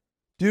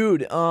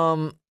 dude,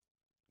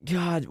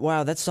 God,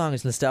 wow, that song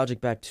is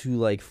nostalgic back to,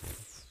 like,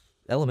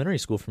 elementary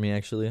school for me,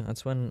 actually.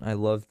 That's when I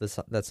loved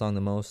that song the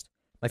most.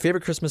 My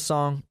favorite Christmas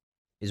song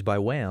is by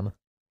Wham.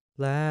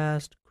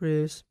 Last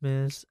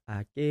Christmas,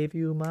 I gave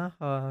you my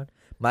heart.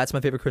 That's my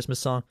favorite Christmas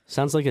song.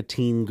 Sounds like a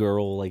teen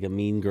girl, like a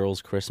Mean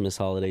Girls Christmas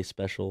holiday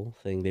special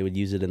thing. They would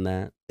use it in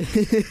that.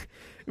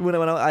 when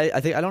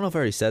I think I don't know if I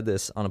already said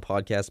this on a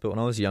podcast, but when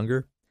I was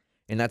younger,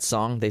 in that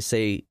song they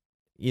say,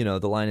 the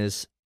line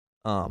is,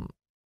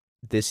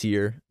 "This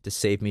year to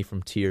save me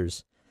from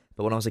tears."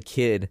 But when I was a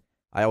kid,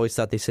 I always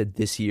thought they said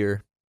 "this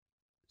year,"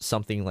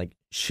 something like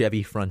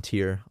Chevy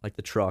Frontier, like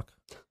the truck.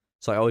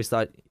 So I always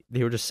thought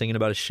they were just singing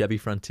about a Chevy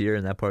Frontier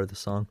in that part of the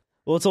song.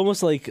 Well, it's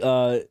almost like,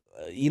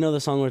 the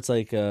song where it's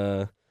like,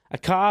 I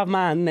carved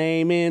my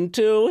name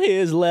into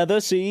his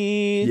leather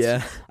seats.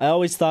 Yeah. I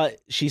always thought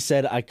she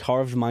said, I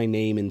carved my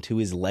name into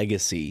his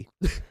legacy.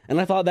 And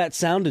I thought that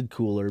sounded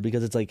cooler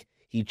because it's like,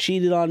 he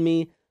cheated on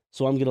me,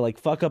 so I'm going to, like,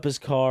 fuck up his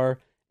car.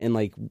 And,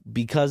 like,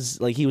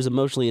 because, like, he was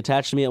emotionally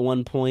attached to me at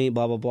one point,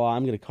 blah, blah, blah,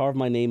 I'm going to carve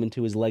my name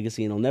into his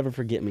legacy and he'll never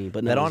forget me.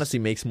 But no, that honestly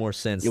makes more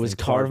sense. It was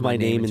carve my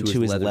name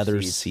into his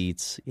leather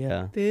seats.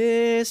 Yeah.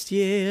 This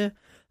year,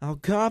 I'll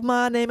carve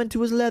my name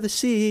into his leather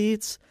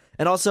seats.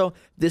 And also,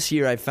 this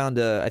year, I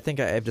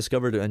think I've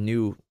discovered a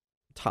new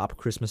top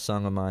Christmas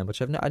song of mine,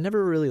 which I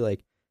never really,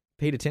 like,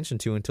 paid attention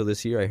to until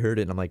this year. I heard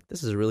it and I'm like,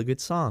 this is a really good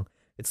song.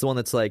 It's the one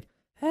that's like,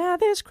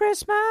 this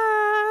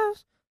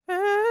Christmas,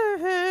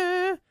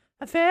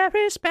 a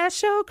very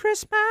special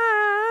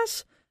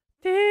Christmas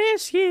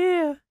this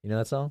year. You know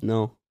that song?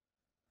 No.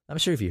 I'm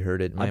sure if you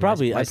heard it, I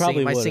probably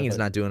my would, singing's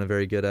not doing a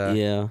very good.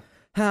 Yeah.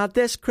 How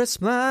this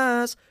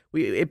Christmas.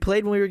 It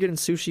played when we were getting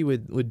sushi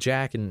with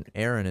Jack and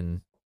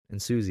Aaron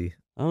and Susie.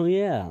 Oh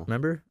yeah.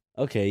 Remember?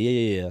 Okay.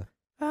 Yeah.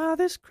 Ah,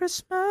 this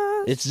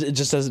Christmas. It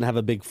just doesn't have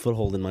a big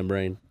foothold in my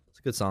brain. It's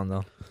a good song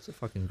though. It's a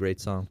fucking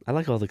great song. I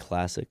like all the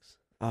classics.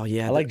 Oh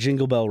yeah. I like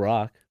Jingle Bell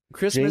Rock.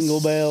 Christmas.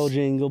 Jingle bell,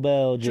 jingle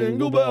bell,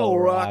 jingle bell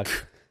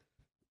rock.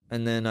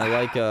 And then I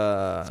like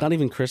It's not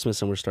even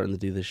Christmas and we're starting to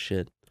do this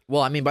shit.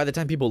 Well, I mean, by the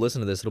time people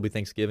listen to this, it'll be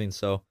Thanksgiving,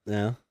 so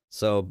Yeah.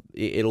 So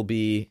it'll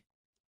be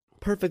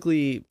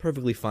perfectly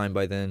fine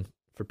by then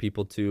for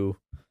people to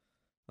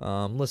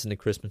listen to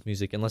Christmas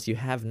music. Unless you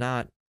have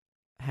not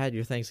had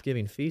your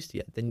Thanksgiving feast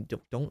yet, then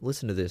don't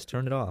listen to this.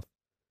 Turn it off.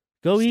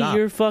 Go Stop. eat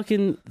your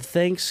fucking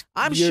thanks.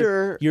 I'm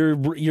sure your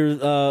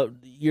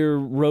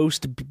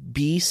roast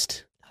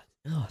beast,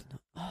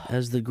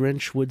 as the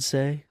Grinch would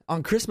say.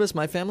 on Christmas,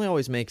 my family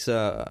always makes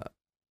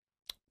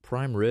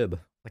prime rib,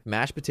 like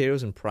mashed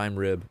potatoes and prime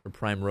rib or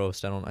prime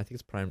roast. I think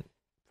it's prime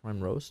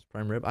roast,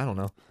 prime rib. I don't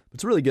know.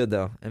 It's really good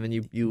though. And then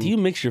you Do you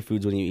mix your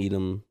foods when you eat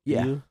them?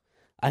 Yeah.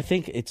 I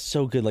think it's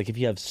so good. Like if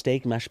you have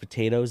steak, mashed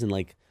potatoes, and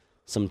like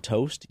some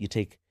toast, you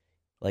put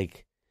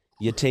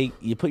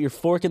your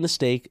fork in the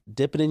steak,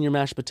 dip it in your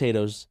mashed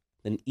potatoes,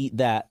 then eat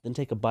that, then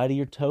take a bite of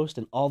your toast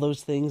and all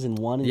those things in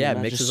one. it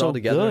mixes all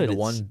together into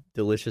one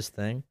delicious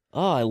thing.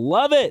 Oh, I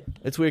love it.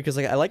 It's weird because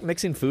I like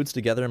mixing foods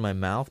together in my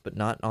mouth, but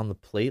not on the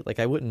plate. Like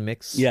I wouldn't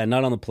mix. Yeah,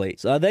 not on the plate.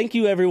 So, thank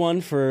you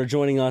everyone for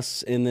joining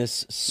us in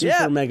this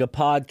super mega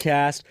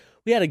podcast.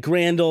 We had a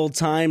grand old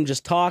time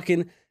just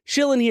talking,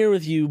 chilling here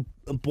with you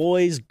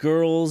boys,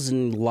 girls,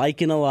 and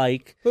liking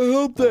alike. I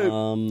hope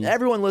that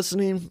everyone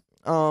listening,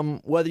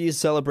 whether you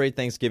celebrate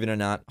Thanksgiving or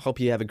not, hope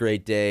you have a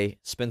great day.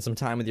 Spend some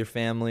time with your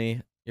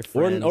family, your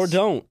friends. Or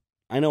don't.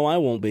 I know I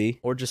won't be.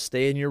 Or just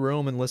stay in your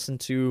room and listen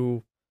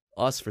to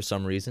us for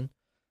some reason.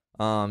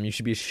 You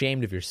should be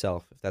ashamed of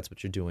yourself if that's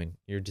what you're doing.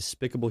 You're a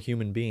despicable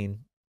human being.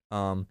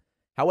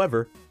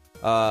 However,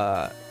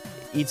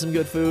 eat some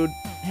good food,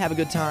 have a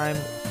good time,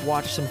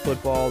 watch some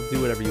football,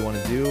 do whatever you want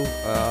to do.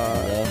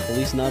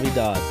 Feliz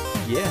Navidad.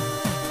 Yeah.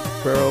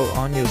 Pero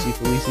años y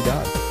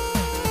felicidad.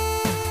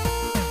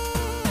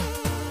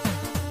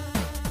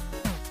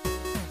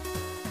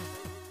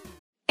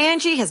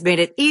 Angie has made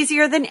it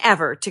easier than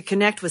ever to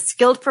connect with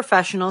skilled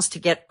professionals to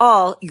get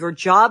all your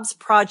jobs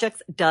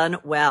projects done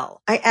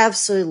well. I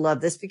absolutely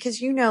love this because,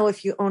 you know,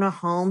 if you own a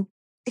home,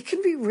 it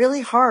can be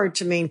really hard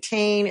to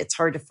maintain. It's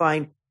hard to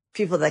find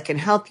people that can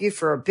help you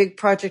for a big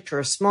project or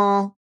a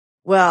small.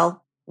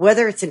 Well,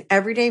 whether it's in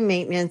everyday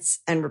maintenance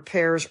and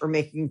repairs or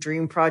making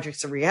dream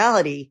projects a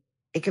reality,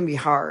 it can be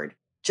hard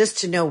just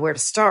to know where to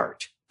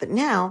start. But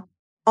now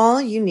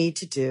all you need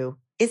to do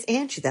is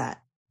Angie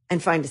that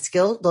and find a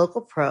skilled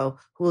local pro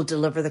who will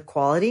deliver the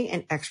quality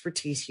and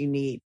expertise you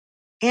need.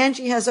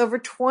 Angie has over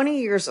 20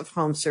 years of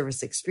home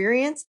service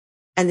experience,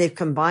 and they've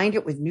combined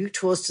it with new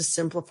tools to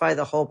simplify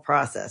the whole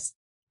process.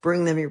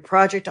 Bring them your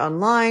project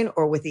online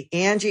or with the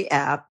Angie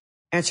app,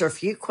 answer a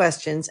few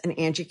questions, and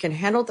Angie can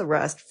handle the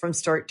rest from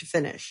start to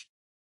finish.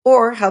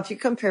 Or help you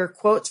compare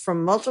quotes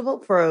from multiple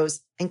pros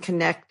and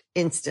connect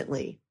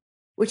instantly,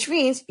 which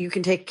means you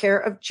can take care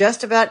of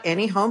just about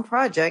any home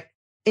project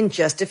in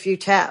just a few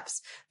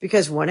taps.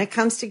 Because when it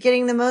comes to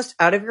getting the most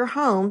out of your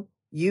home,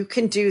 you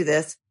can do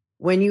this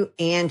when you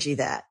Angie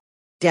that.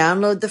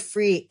 Download the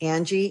free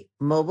Angie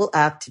mobile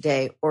app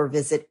today or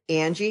visit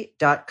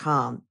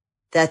Angie.com.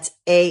 That's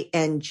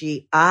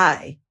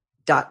ANGI.com.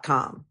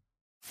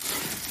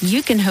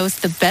 You can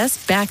host the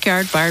best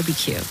backyard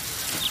barbecue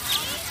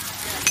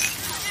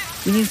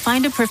when you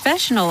find a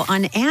professional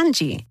on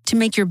Angie to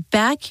make your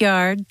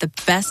backyard the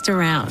best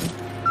around.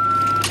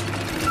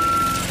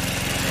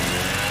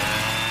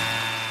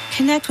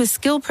 Connect with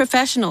skilled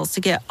professionals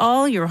to get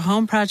all your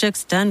home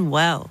projects done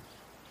well.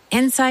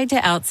 Inside to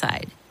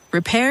outside,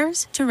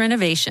 repairs to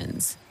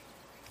renovations.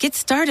 Get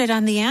started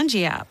on the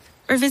Angie app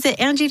or visit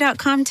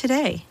Angie.com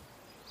today.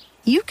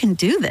 You can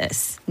do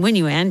this when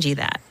you Angie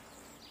that.